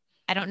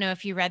 I don't know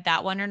if you read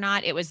that one or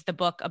not. It was the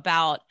book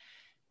about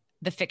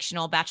the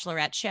fictional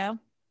Bachelorette show.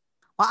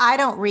 Well, I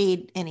don't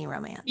read any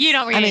romance. You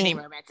don't read any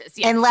romances.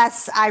 Yeah.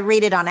 Unless I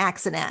read it on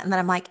accident. And then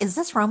I'm like, is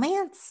this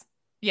romance?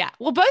 Yeah.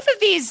 Well, both of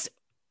these,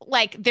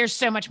 there's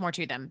so much more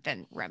to them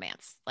than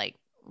romance. Like,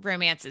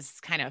 romance is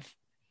kind of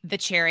the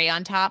cherry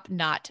on top,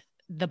 not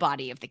the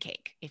body of the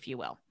cake, if you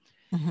will.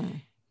 Mm-hmm.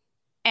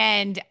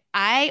 And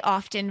I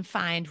often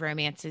find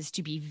romances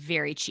to be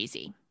very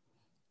cheesy.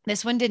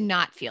 This one did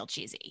not feel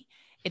cheesy.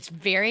 It's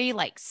very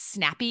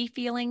snappy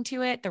feeling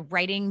to it. The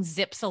writing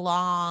zips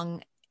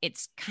along.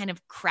 It's kind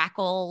of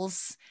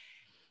crackles.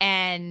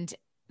 And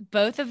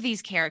both of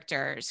these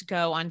characters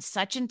go on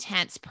such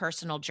intense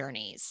personal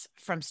journeys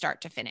from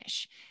start to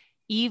finish.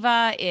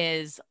 Eva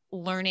is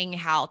learning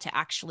how to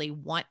actually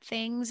want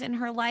things in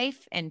her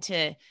life and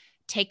to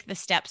take the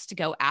steps to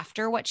go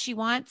after what she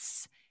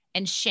wants.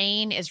 And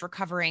Shane is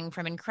recovering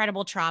from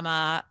incredible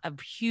trauma, a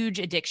huge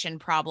addiction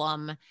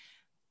problem.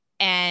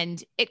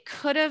 And it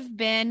could have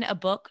been a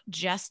book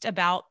just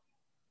about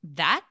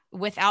that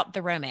without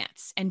the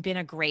romance and been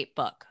a great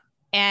book.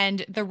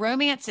 And the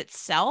romance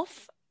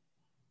itself,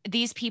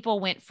 these people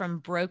went from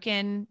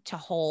broken to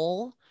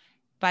whole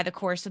by the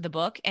course of the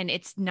book. And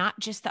it's not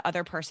just the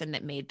other person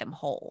that made them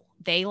whole.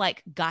 They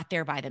got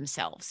there by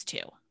themselves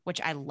too,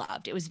 which I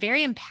loved. It was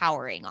very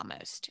empowering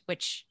almost,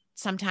 which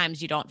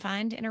sometimes you don't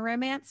find in a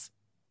romance.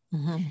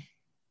 Mm-hmm.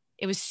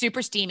 It was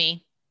super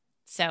steamy.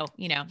 So,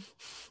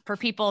 for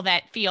people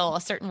that feel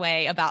a certain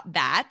way about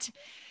that.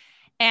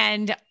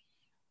 And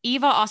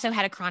Eva also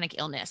had a chronic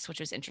illness, which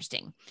was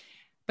interesting.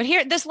 But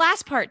here, this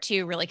last part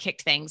too really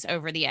kicked things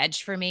over the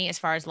edge for me as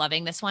far as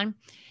loving this one.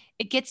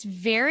 It gets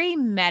very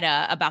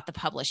meta about the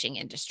publishing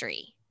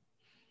industry.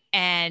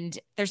 And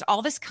there's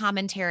all this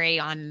commentary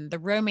on the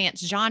romance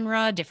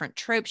genre, different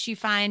tropes you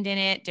find in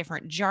it,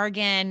 different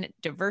jargon,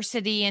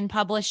 diversity in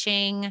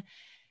publishing.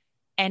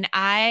 And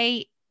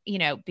I,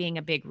 being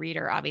a big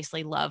reader,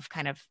 obviously love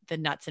kind of the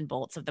nuts and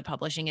bolts of the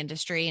publishing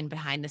industry and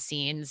behind the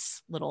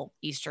scenes little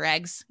Easter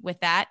eggs with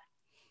that.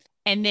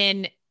 And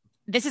then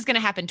this is going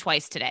to happen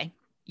twice today.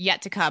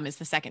 Yet to come is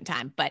the second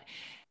time. But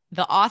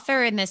the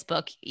author in this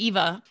book,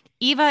 Eva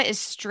is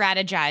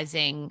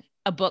strategizing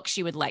a book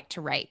she would like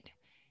to write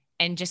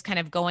and just kind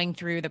of going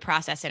through the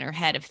process in her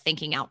head of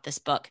thinking out this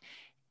book.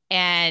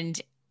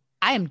 And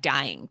I am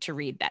dying to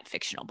read that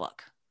fictional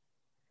book.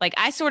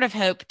 I sort of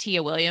hope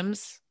Tia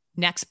Williams'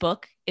 next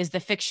book is the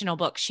fictional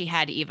book she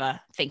had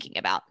Eva thinking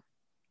about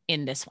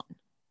in this one.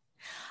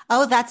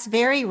 Oh, that's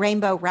very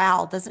Rainbow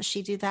Rowell. Doesn't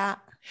she do that?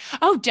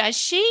 Oh, does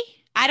she?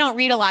 I don't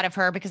read a lot of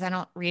her because I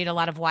don't read a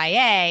lot of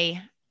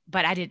YA,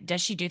 but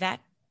does she do that?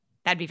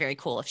 That'd be very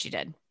cool if she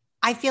did.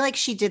 I feel like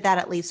she did that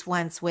at least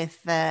once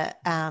with the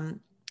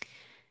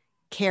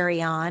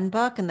Carry On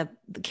book. And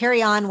the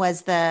Carry On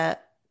was the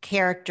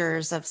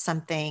characters of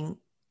something,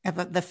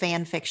 of the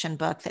fan fiction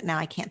book that now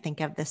I can't think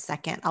of this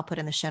second. I'll put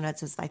in the show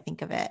notes as I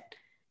think of it.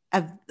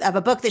 Of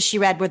a book that she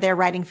read where they're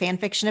writing fan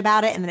fiction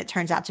about it. And then it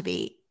turns out to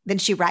be, then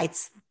she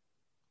writes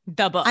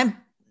the book.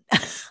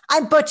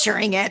 I'm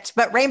butchering it,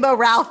 but Rainbow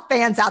Rowell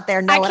fans out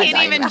there know what I'm talking about.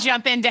 I can't even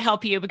jump in to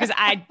help you because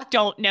I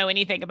don't know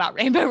anything about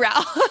Rainbow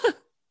Rowell.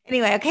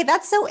 Anyway, okay,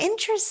 that's so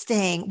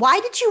interesting. Why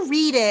did you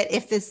read it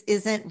if this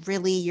isn't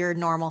really your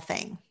normal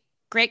thing?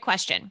 Great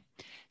question.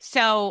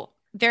 So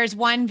there's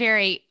one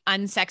very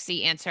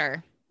unsexy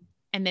answer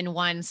and then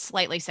one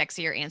slightly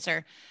sexier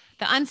answer.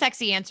 The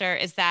unsexy answer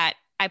is that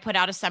I put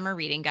out a summer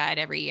reading guide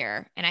every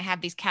year and I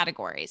have these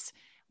categories.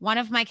 One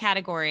of my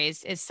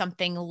categories is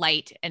something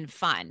light and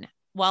fun.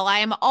 Well, I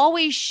am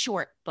always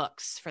short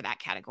books for that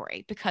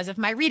category because of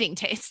my reading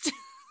taste.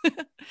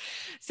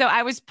 So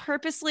I was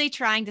purposely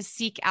trying to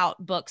seek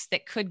out books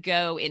that could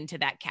go into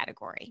that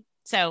category.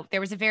 So there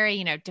was a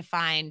very,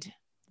 defined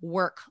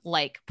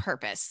work-like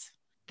purpose.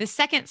 The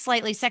second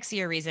slightly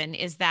sexier reason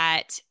is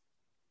that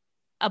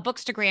a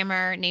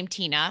bookstagrammer named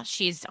Tina,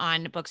 she's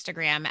on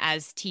Bookstagram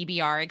as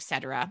TBR,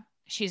 etc.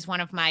 She's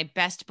one of my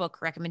best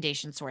book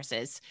recommendation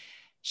sources.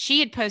 She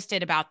had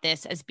posted about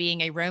this as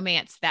being a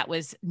romance that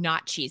was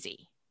not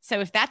cheesy. So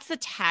if that's the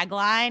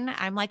tagline,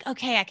 I'm like,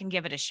 okay, I can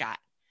give it a shot.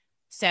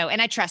 So,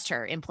 and I trust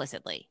her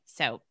implicitly.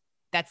 So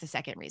that's the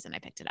second reason I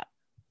picked it up.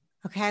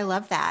 Okay, I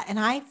love that. And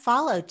I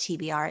follow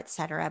TBR, et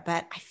cetera,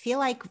 but I feel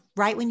like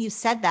right when you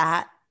said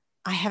that,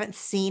 I haven't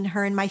seen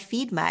her in my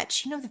feed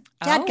much. You know, the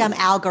dadgum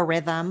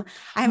algorithm.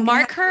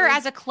 Mark her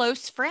as a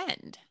close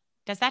friend.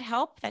 Does that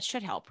help? That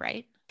should help,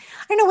 right?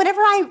 I know whenever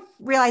I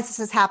realize this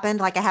has happened,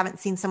 like I haven't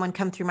seen someone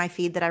come through my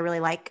feed that I really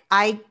like,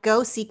 I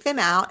go seek them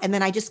out and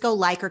then I just go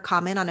like or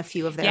comment on a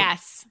few of their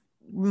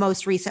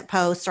most recent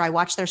posts, or I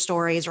watch their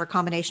stories, or a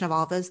combination of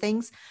all of those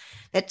things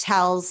that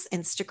tells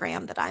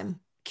Instagram that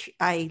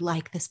I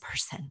like this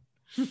person.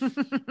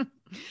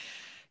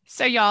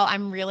 So y'all,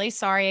 I'm really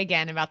sorry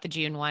again about the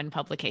June 1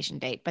 publication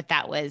date, but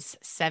that was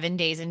 7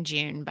 Days in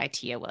June by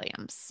Tia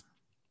Williams.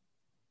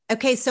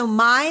 Okay, so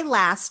my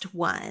last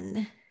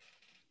one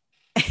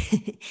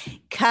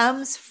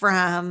comes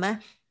from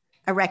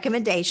a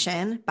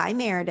recommendation by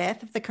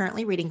Meredith of the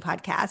Currently Reading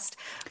podcast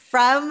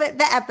from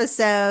the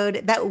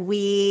episode that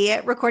we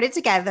recorded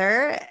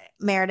together.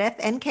 Meredith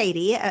and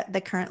Katie,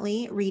 the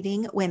Currently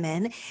Reading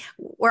Women,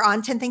 were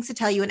on 10 Things to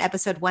Tell You in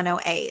episode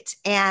 108.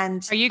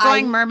 And are you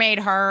going mermaid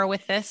horror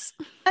with this?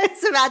 I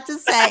was about to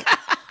say,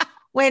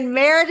 when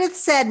Meredith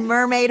said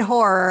mermaid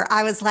horror,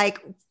 I was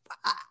like,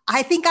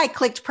 I think I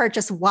clicked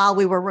purchase while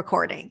we were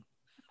recording.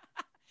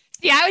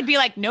 Yeah, I would be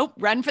like, nope,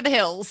 run for the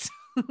hills.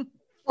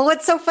 Well,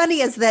 what's so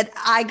funny is that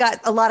I got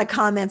a lot of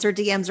comments or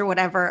DMs or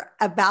whatever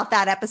about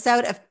that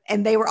episode,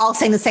 and they were all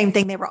saying the same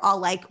thing. They were all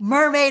like,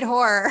 mermaid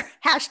horror,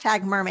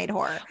 hashtag mermaid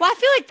horror. Well, I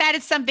feel like that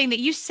is something that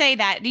you say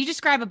that, you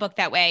describe a book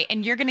that way,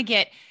 and you're going to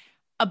get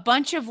a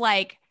bunch of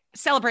like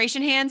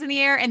celebration hands in the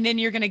air, and then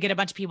you're going to get a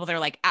bunch of people that are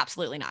like,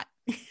 absolutely not.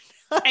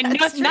 And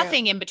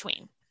nothing in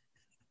between.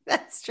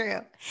 That's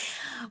true.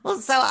 Well,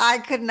 so I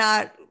could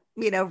not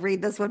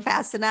read this one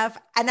fast enough.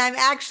 And I'm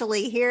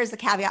actually, here's the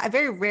caveat. I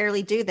very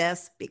rarely do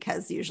this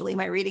because usually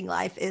my reading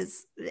life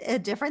is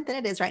different than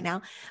it is right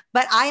now,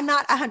 but I'm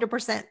not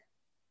 100%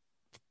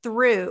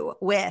 through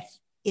with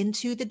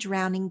Into the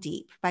Drowning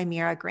Deep by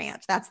Mira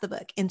Grant. That's the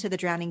book, Into the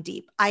Drowning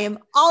Deep. I am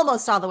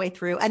almost all the way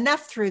through,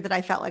 enough through that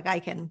I felt like I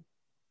can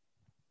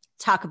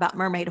talk about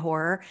mermaid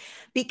horror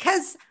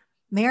because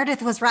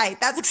Meredith was right.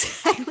 That's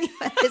exactly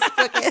what this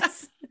book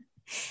is.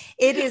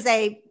 It is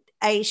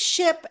a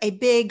ship, a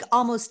big,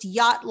 almost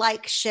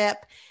yacht-like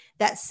ship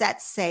that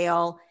sets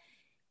sail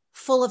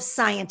full of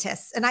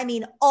scientists. And I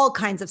mean, all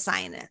kinds of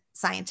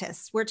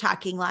scientists. We're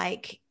talking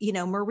like,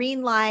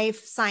 marine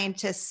life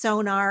scientists,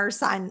 sonar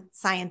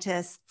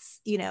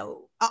scientists,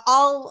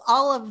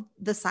 all of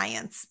the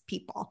science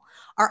people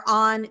are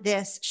on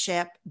this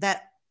ship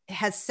that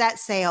has set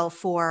sail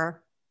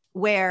for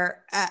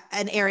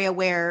an area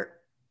where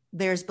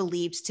there's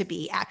believed to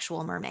be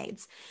actual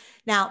mermaids.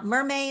 Now,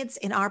 mermaids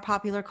in our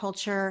popular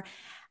culture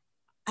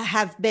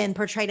have been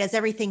portrayed as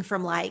everything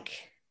from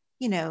like,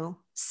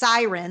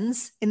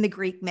 sirens in the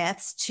Greek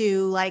myths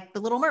to like the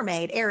Little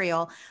Mermaid,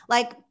 Ariel,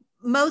 like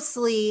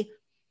mostly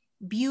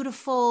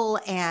beautiful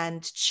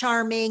and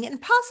charming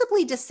and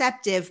possibly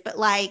deceptive, but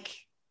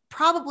like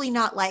probably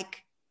not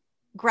like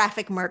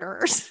graphic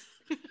murderers.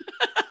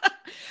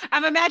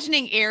 I'm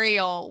imagining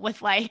Ariel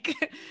with like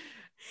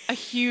a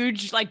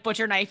huge like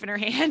butcher knife in her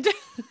hand.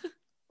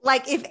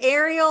 Like if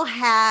Ariel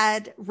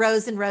had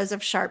rows and rows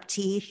of sharp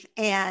teeth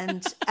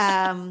and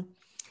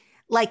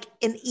like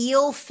an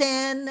eel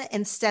fin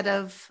instead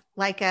of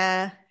like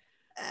a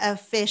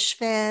fish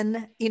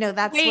fin,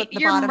 that's what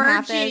the bottom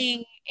half is. You're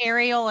merging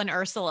Ariel and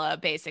Ursula,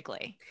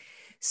 basically.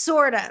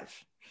 Sort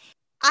of.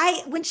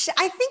 I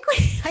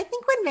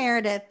think when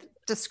Meredith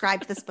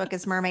described this book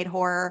as mermaid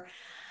horror,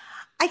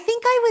 I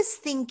think I was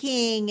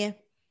thinking,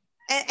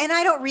 and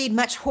I don't read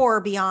much horror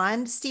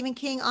beyond Stephen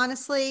King,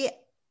 honestly.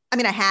 I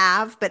mean, I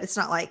have, but it's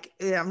not like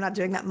I'm not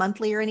doing that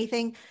monthly or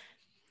anything.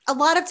 A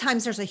lot of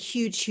times there's a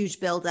huge, huge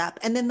buildup.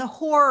 And then the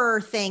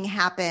horror thing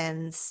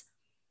happens,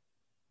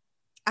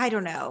 I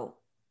don't know,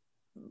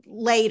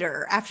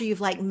 later after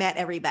you've like met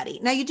everybody.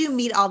 Now you do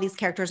meet all these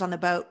characters on the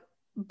boat,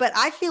 but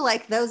I feel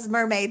like those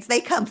mermaids, they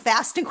come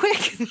fast and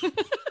quick.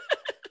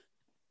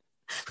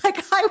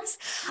 Like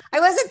I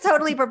wasn't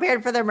totally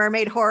prepared for the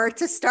mermaid horror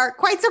to start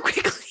quite so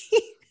quickly.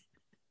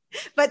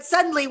 But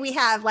suddenly we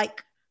have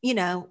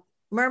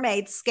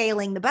mermaids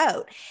scaling the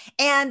boat.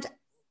 And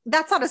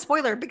that's not a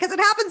spoiler because it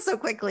happens so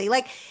quickly.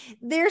 Like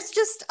there's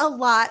just a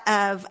lot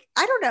of,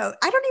 I don't know.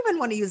 I don't even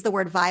want to use the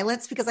word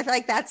violence because I feel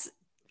like that's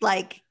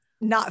like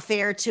not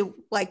fair to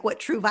like what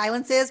true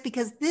violence is,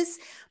 because this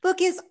book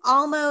is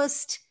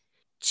almost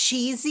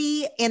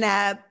cheesy in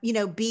a,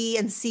 B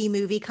and C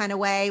movie kind of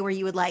way where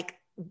you would like,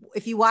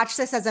 if you watch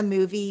this as a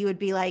movie, you would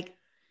be like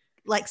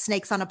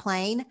Snakes on a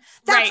Plane.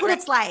 That's what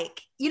it's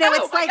like.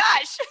 It's like,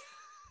 gosh.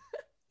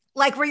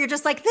 Like where you're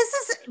just like, this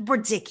is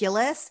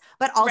ridiculous,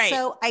 but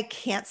also I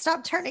can't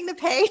stop turning the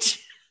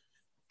page.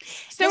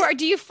 So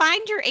do you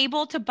find you're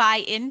able to buy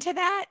into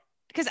that?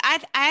 Because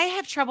I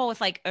have trouble with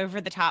like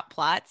over the top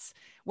plots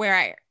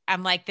where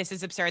I'm like, this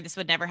is absurd. This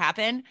would never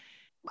happen.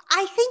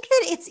 I think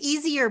that it's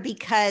easier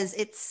because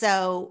it's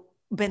so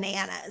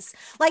bananas.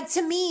 Like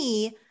to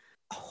me,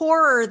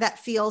 horror that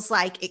feels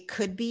like it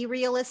could be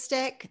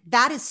realistic,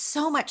 that is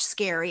so much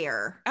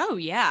scarier. Oh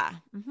yeah.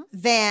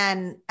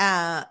 Than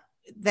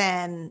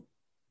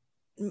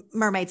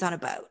mermaids on a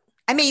boat.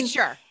 I mean,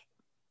 sure.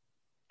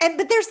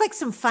 But there's like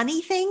some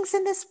funny things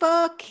in this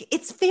book.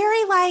 It's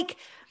very like,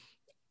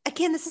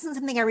 again, this isn't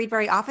something I read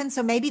very often.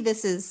 So maybe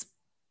this is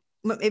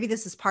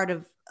part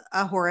of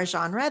a horror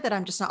genre that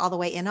I'm just not all the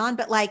way in on.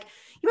 But like,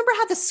 you remember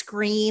how the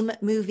Scream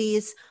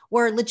movies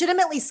were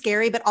legitimately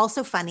scary, but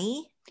also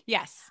funny?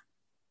 Yes.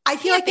 I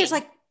feel like there's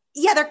like,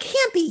 yeah, there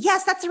can't be.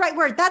 Yes, that's the right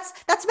word. That's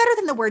better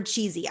than the word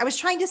cheesy. I was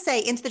trying to say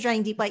Into the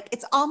Drowning Deep, like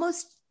it's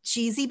almost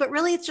cheesy, but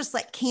really it's just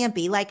like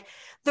campy. Like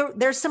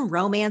there's some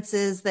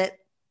romances that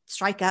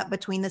strike up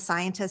between the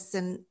scientists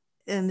and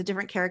the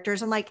different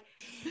characters. And like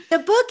the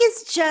book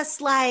is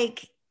just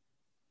like,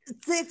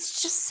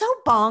 it's just so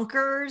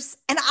bonkers.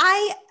 And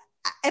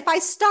if I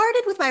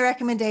started with my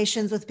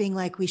recommendations with being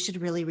like, we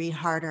should really read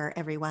harder,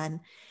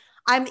 everyone,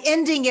 I'm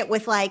ending it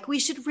with like, we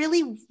should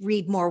really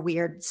read more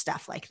weird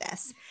stuff like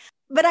this.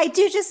 But I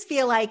do just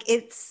feel like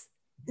it's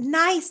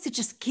nice to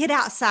just get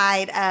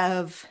outside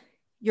of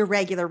your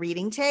regular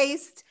reading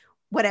taste,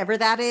 whatever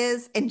that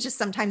is, and just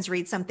sometimes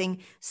read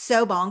something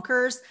so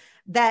bonkers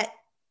that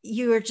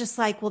you're just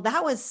like, well,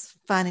 that was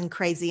fun and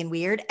crazy and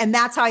weird. And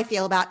that's how I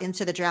feel about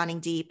Into the Drowning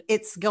Deep.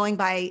 It's going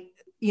by,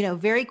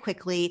 very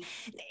quickly.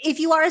 If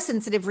you are a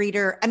sensitive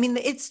reader, I mean,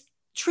 it's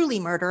truly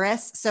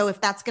murderous. So if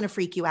that's going to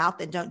freak you out,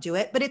 then don't do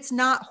it. But it's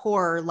not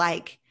horror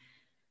like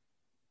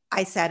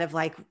I said, of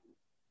like,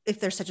 if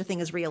there's such a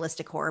thing as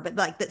realistic horror, but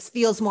like that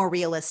feels more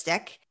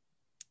realistic.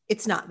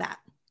 It's not that.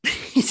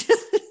 It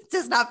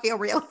does not feel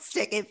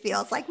realistic. It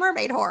feels like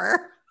mermaid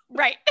horror.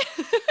 Right.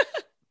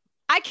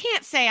 I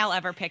can't say I'll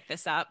ever pick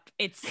this up.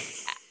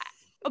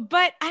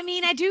 But I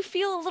mean, I do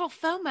feel a little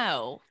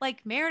FOMO.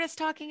 Like Meredith's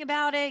talking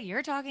about it.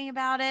 You're talking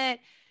about it.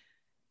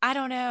 I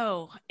don't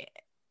know.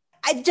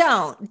 I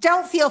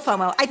don't feel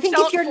FOMO. I think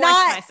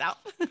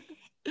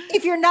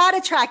if you're not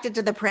attracted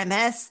to the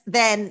premise,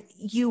 then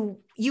you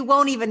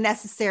won't even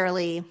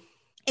necessarily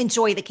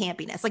enjoy the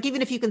campiness. Like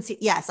even if you can see,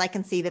 yes, I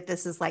can see that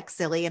this is like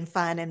silly and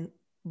fun and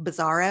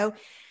bizarro.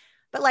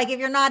 But like if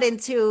you're not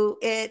into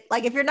it,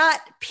 like if you're not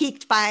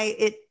piqued by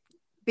it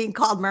being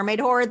called mermaid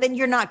horror, then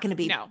you're not going to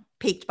be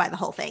piqued by the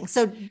whole thing.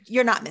 So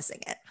you're not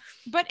missing it.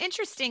 But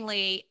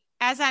interestingly,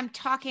 as I'm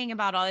talking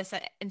about all this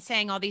and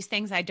saying all these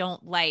things I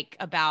don't like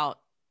about,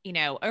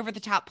 over the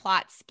top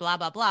plots, blah,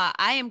 blah, blah,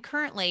 I am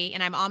currently,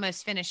 and I'm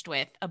almost finished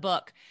with a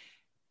book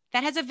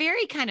that has a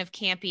very kind of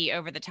campy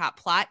over the top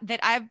plot that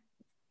I've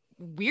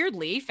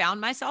weirdly found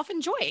myself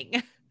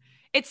enjoying.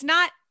 It's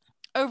not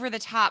over the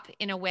top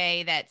in a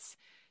way that's,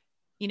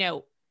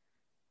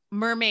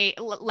 mermaid,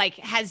 like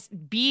has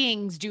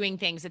beings doing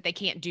things that they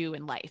can't do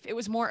in life. It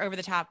was more over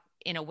the top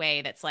in a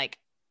way that's like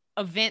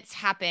events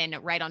happen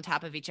right on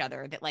top of each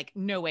other that like,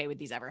 no way would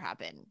these ever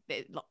happen.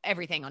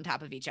 Everything on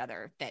top of each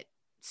other that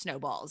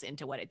snowballs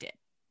into what it did.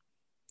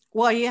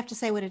 Well, you have to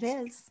say what it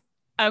is.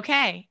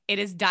 Okay. It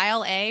is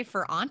Dial A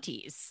for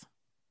Aunties,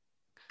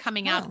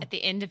 coming out at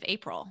the end of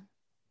April.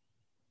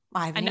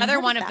 Another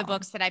one of the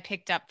books that I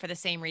picked up for the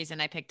same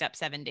reason I picked up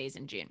 7 Days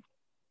in June.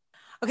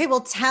 Okay, well,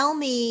 tell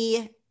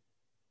me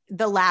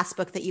the last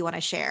book that you want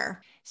to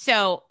share.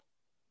 So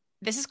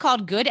this is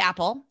called Good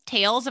Apple,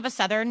 Tales of a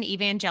Southern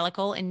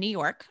Evangelical in New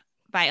York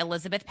by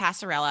Elizabeth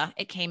Passarella.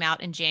 It came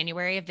out in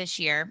January of this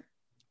year.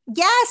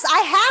 Yes, I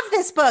have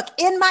this book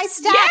in my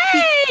stack.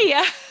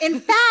 Yay! In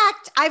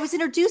fact, I was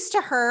introduced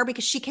to her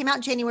because she came out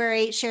in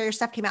January. Share Your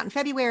Stuff came out in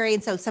February.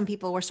 And so some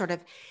people were sort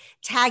of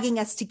tagging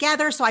us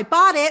together. So I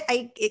bought it.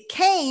 It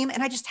came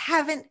and I just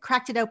haven't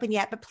cracked it open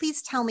yet. But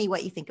please tell me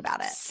what you think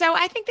about it. So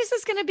I think this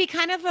is going to be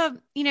kind of a,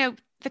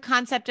 the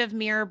concept of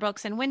mirror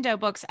books and window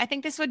books. I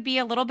think this would be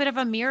a little bit of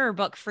a mirror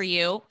book for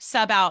you.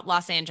 Sub out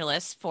Los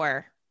Angeles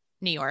for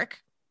New York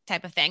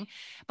type of thing.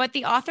 But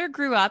the author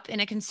grew up in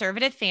a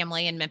conservative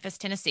family in Memphis,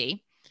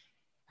 Tennessee.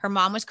 Her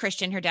mom was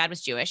Christian. Her dad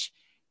was Jewish.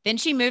 Then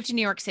she moved to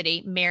New York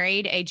City,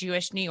 married a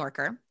Jewish New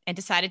Yorker, and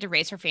decided to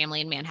raise her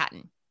family in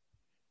Manhattan.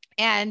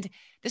 And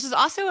this is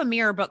also a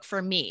mirror book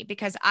for me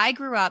because I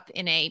grew up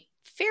in a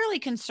fairly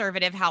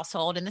conservative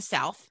household in the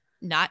South,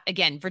 not,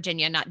 again,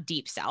 Virginia, not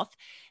deep South,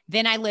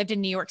 Then I lived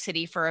in New York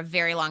City for a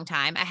very long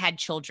time. I had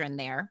children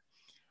there,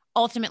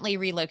 ultimately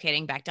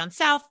relocating back down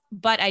south,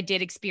 but I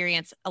did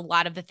experience a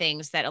lot of the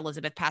things that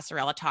Elizabeth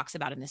Passarella talks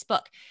about in this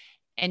book.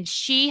 And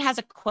she has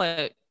a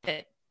quote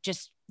that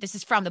this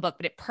is from the book,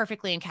 but it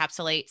perfectly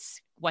encapsulates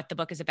what the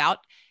book is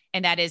about.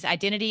 And that is,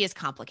 identity is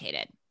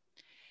complicated.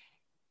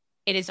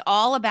 It is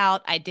all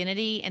about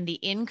identity and the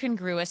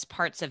incongruous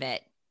parts of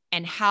it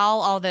and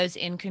how all those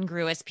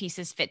incongruous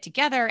pieces fit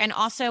together, and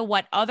also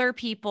what other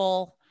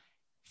people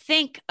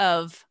think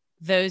of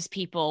those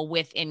people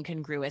with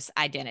incongruous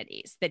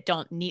identities that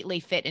don't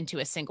neatly fit into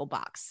a single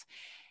box.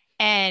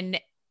 And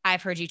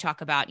I've heard you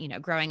talk about,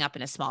 growing up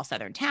in a small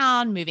Southern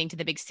town, moving to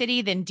the big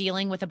city, then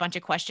dealing with a bunch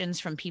of questions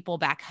from people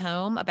back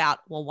home about,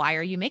 well, why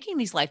are you making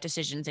these life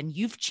decisions? And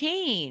you've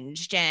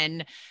changed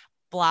and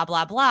blah,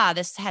 blah, blah.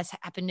 This has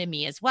happened to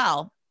me as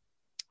well.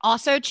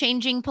 Also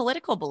changing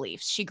political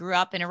beliefs. She grew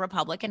up in a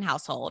Republican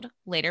household,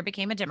 later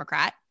became a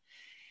Democrat.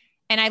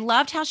 And I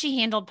loved how she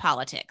handled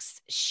politics.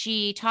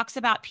 She talks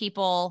about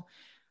people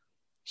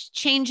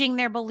changing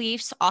their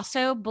beliefs,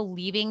 also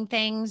believing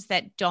things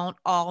that don't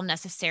all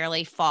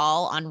necessarily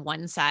fall on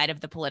one side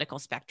of the political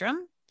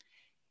spectrum,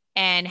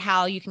 and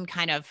how you can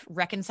kind of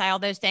reconcile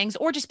those things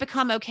or just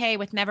become okay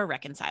with never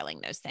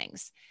reconciling those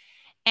things.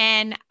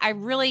 And I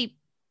really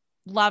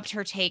loved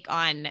her take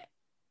on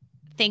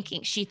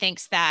thinking. She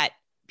thinks that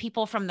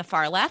people from the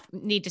far left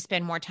need to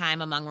spend more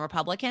time among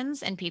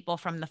Republicans, and people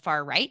from the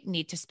far right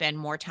need to spend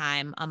more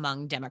time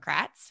among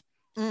Democrats.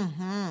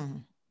 Mm-hmm.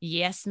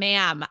 Yes,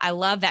 ma'am. I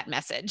love that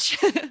message.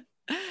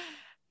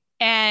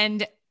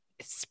 And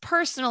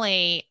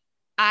personally,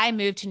 I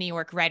moved to New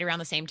York right around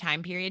the same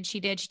time period she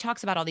did. She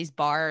talks about all these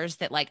bars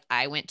that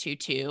I went to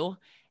too,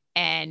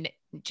 and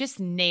just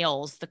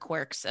nails the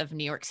quirks of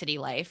New York City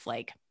life,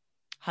 like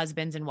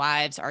husbands and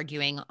wives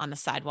arguing on the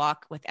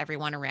sidewalk with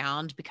everyone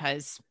around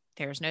because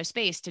there's no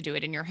space to do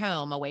it in your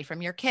home away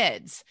from your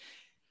kids.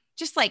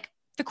 Just like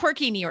the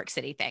quirky New York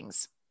City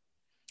things.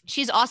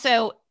 She's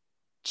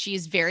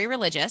very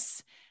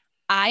religious.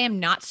 I am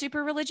not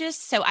super religious.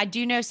 So I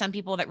do know some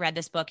people that read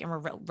this book and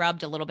were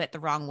rubbed a little bit the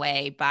wrong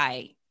way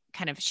by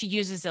she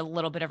uses a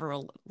little bit of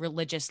a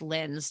religious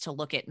lens to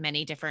look at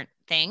many different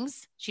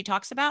things she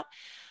talks about.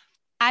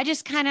 I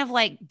just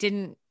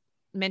didn't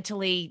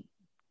mentally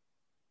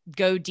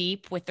go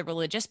deep with the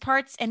religious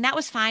parts. And that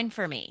was fine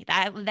for me.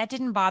 That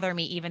didn't bother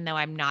me, even though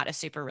I'm not a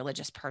super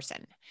religious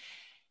person.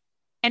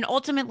 And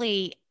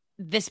ultimately,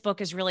 this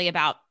book is really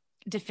about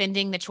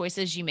defending the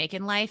choices you make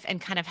in life and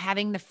kind of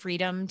having the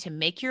freedom to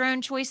make your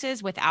own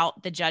choices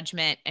without the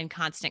judgment and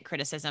constant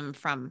criticism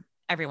from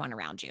everyone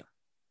around you.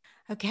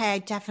 Okay, I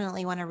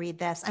definitely want to read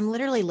this. I'm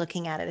literally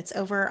looking at it. It's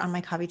over on my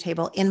coffee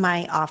table in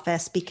my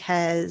office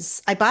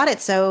because I bought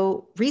it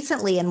so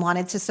recently and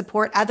wanted to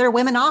support other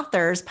women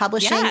authors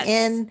publishing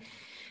in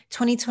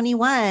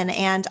 2021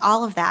 and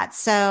all of that.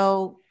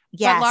 So,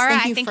 yes. But Laura,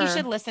 I think you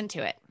should listen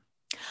to it.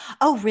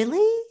 Oh,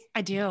 really?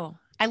 I do.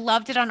 I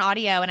loved it on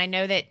audio. And I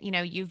know that,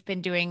 you've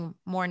been doing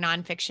more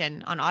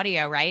nonfiction on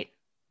audio, right?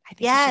 I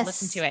think you should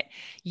listen to it.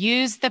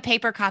 Use the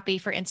paper copy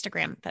for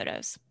Instagram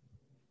photos.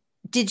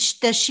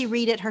 Does she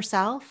read it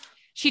herself?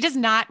 She does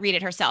not read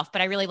it herself, but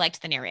I really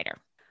liked the narrator.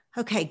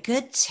 Okay.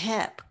 Good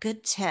tip.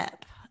 Good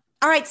tip.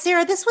 All right,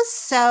 Sarah, this was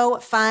so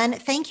fun.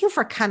 Thank you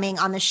for coming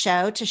on the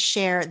show to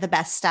share the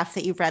best stuff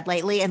that you've read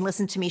lately and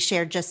listen to me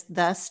share just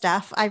the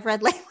stuff I've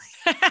read lately.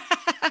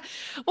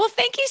 Well,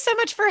 thank you so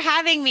much for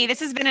having me.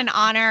 This has been an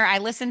honor. I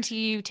listen to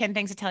you 10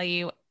 Things to Tell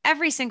You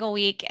every single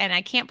week, and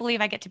I can't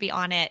believe I get to be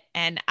on it.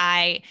 And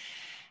I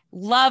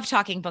love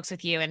talking books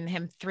with you, and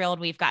I'm thrilled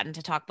we've gotten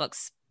to talk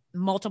books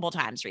multiple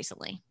times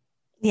recently.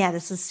 Yeah,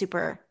 this is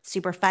super,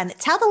 super fun.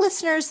 Tell the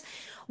listeners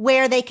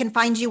where they can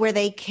find you, where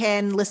they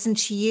can listen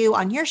to you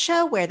on your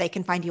show, where they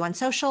can find you on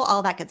social,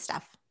 all that good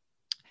stuff.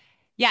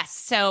 Yes.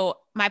 So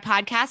my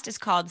podcast is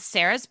called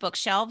Sarah's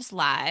Bookshelves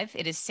Live.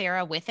 It is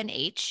Sarah with an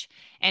H,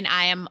 and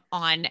I am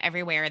on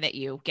everywhere that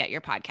you get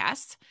your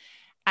podcasts.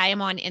 I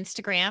am on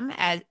Instagram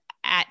at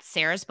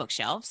Sarah's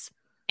Bookshelves,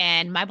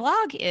 and my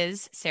blog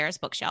is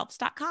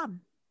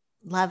sarahsbookshelves.com.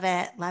 Love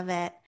it. Love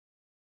it.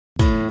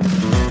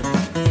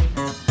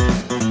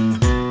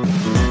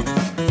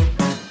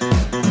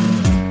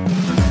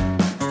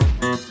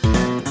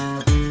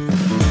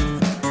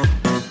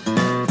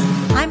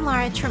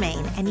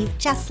 Tremaine, and you've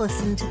just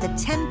listened to the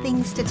 10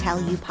 Things to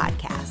Tell You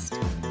podcast.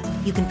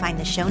 You can find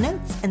the show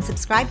notes and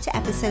subscribe to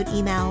episode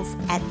emails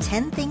at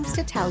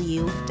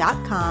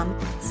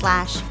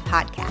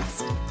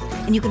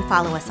 10thingstotellyou.com/podcast. And you can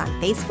follow us on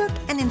Facebook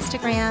and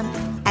Instagram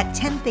at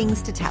 10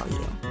 Things to Tell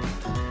You.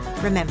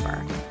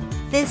 Remember,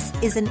 this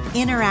is an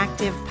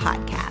interactive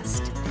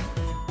podcast.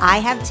 I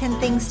have 10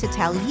 things to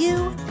tell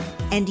you,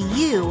 and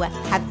you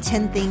have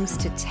 10 things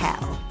to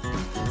tell.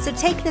 So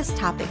take this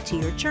topic to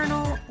your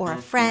journal or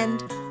a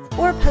friend,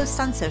 or post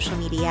on social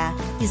media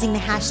using the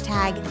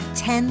hashtag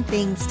 10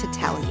 Things to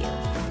Tell You.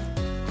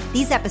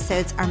 These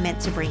episodes are meant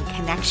to bring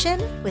connection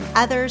with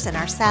others and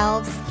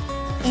ourselves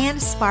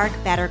and spark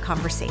better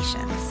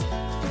conversations.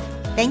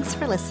 Thanks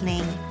for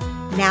listening.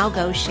 Now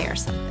go share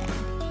something.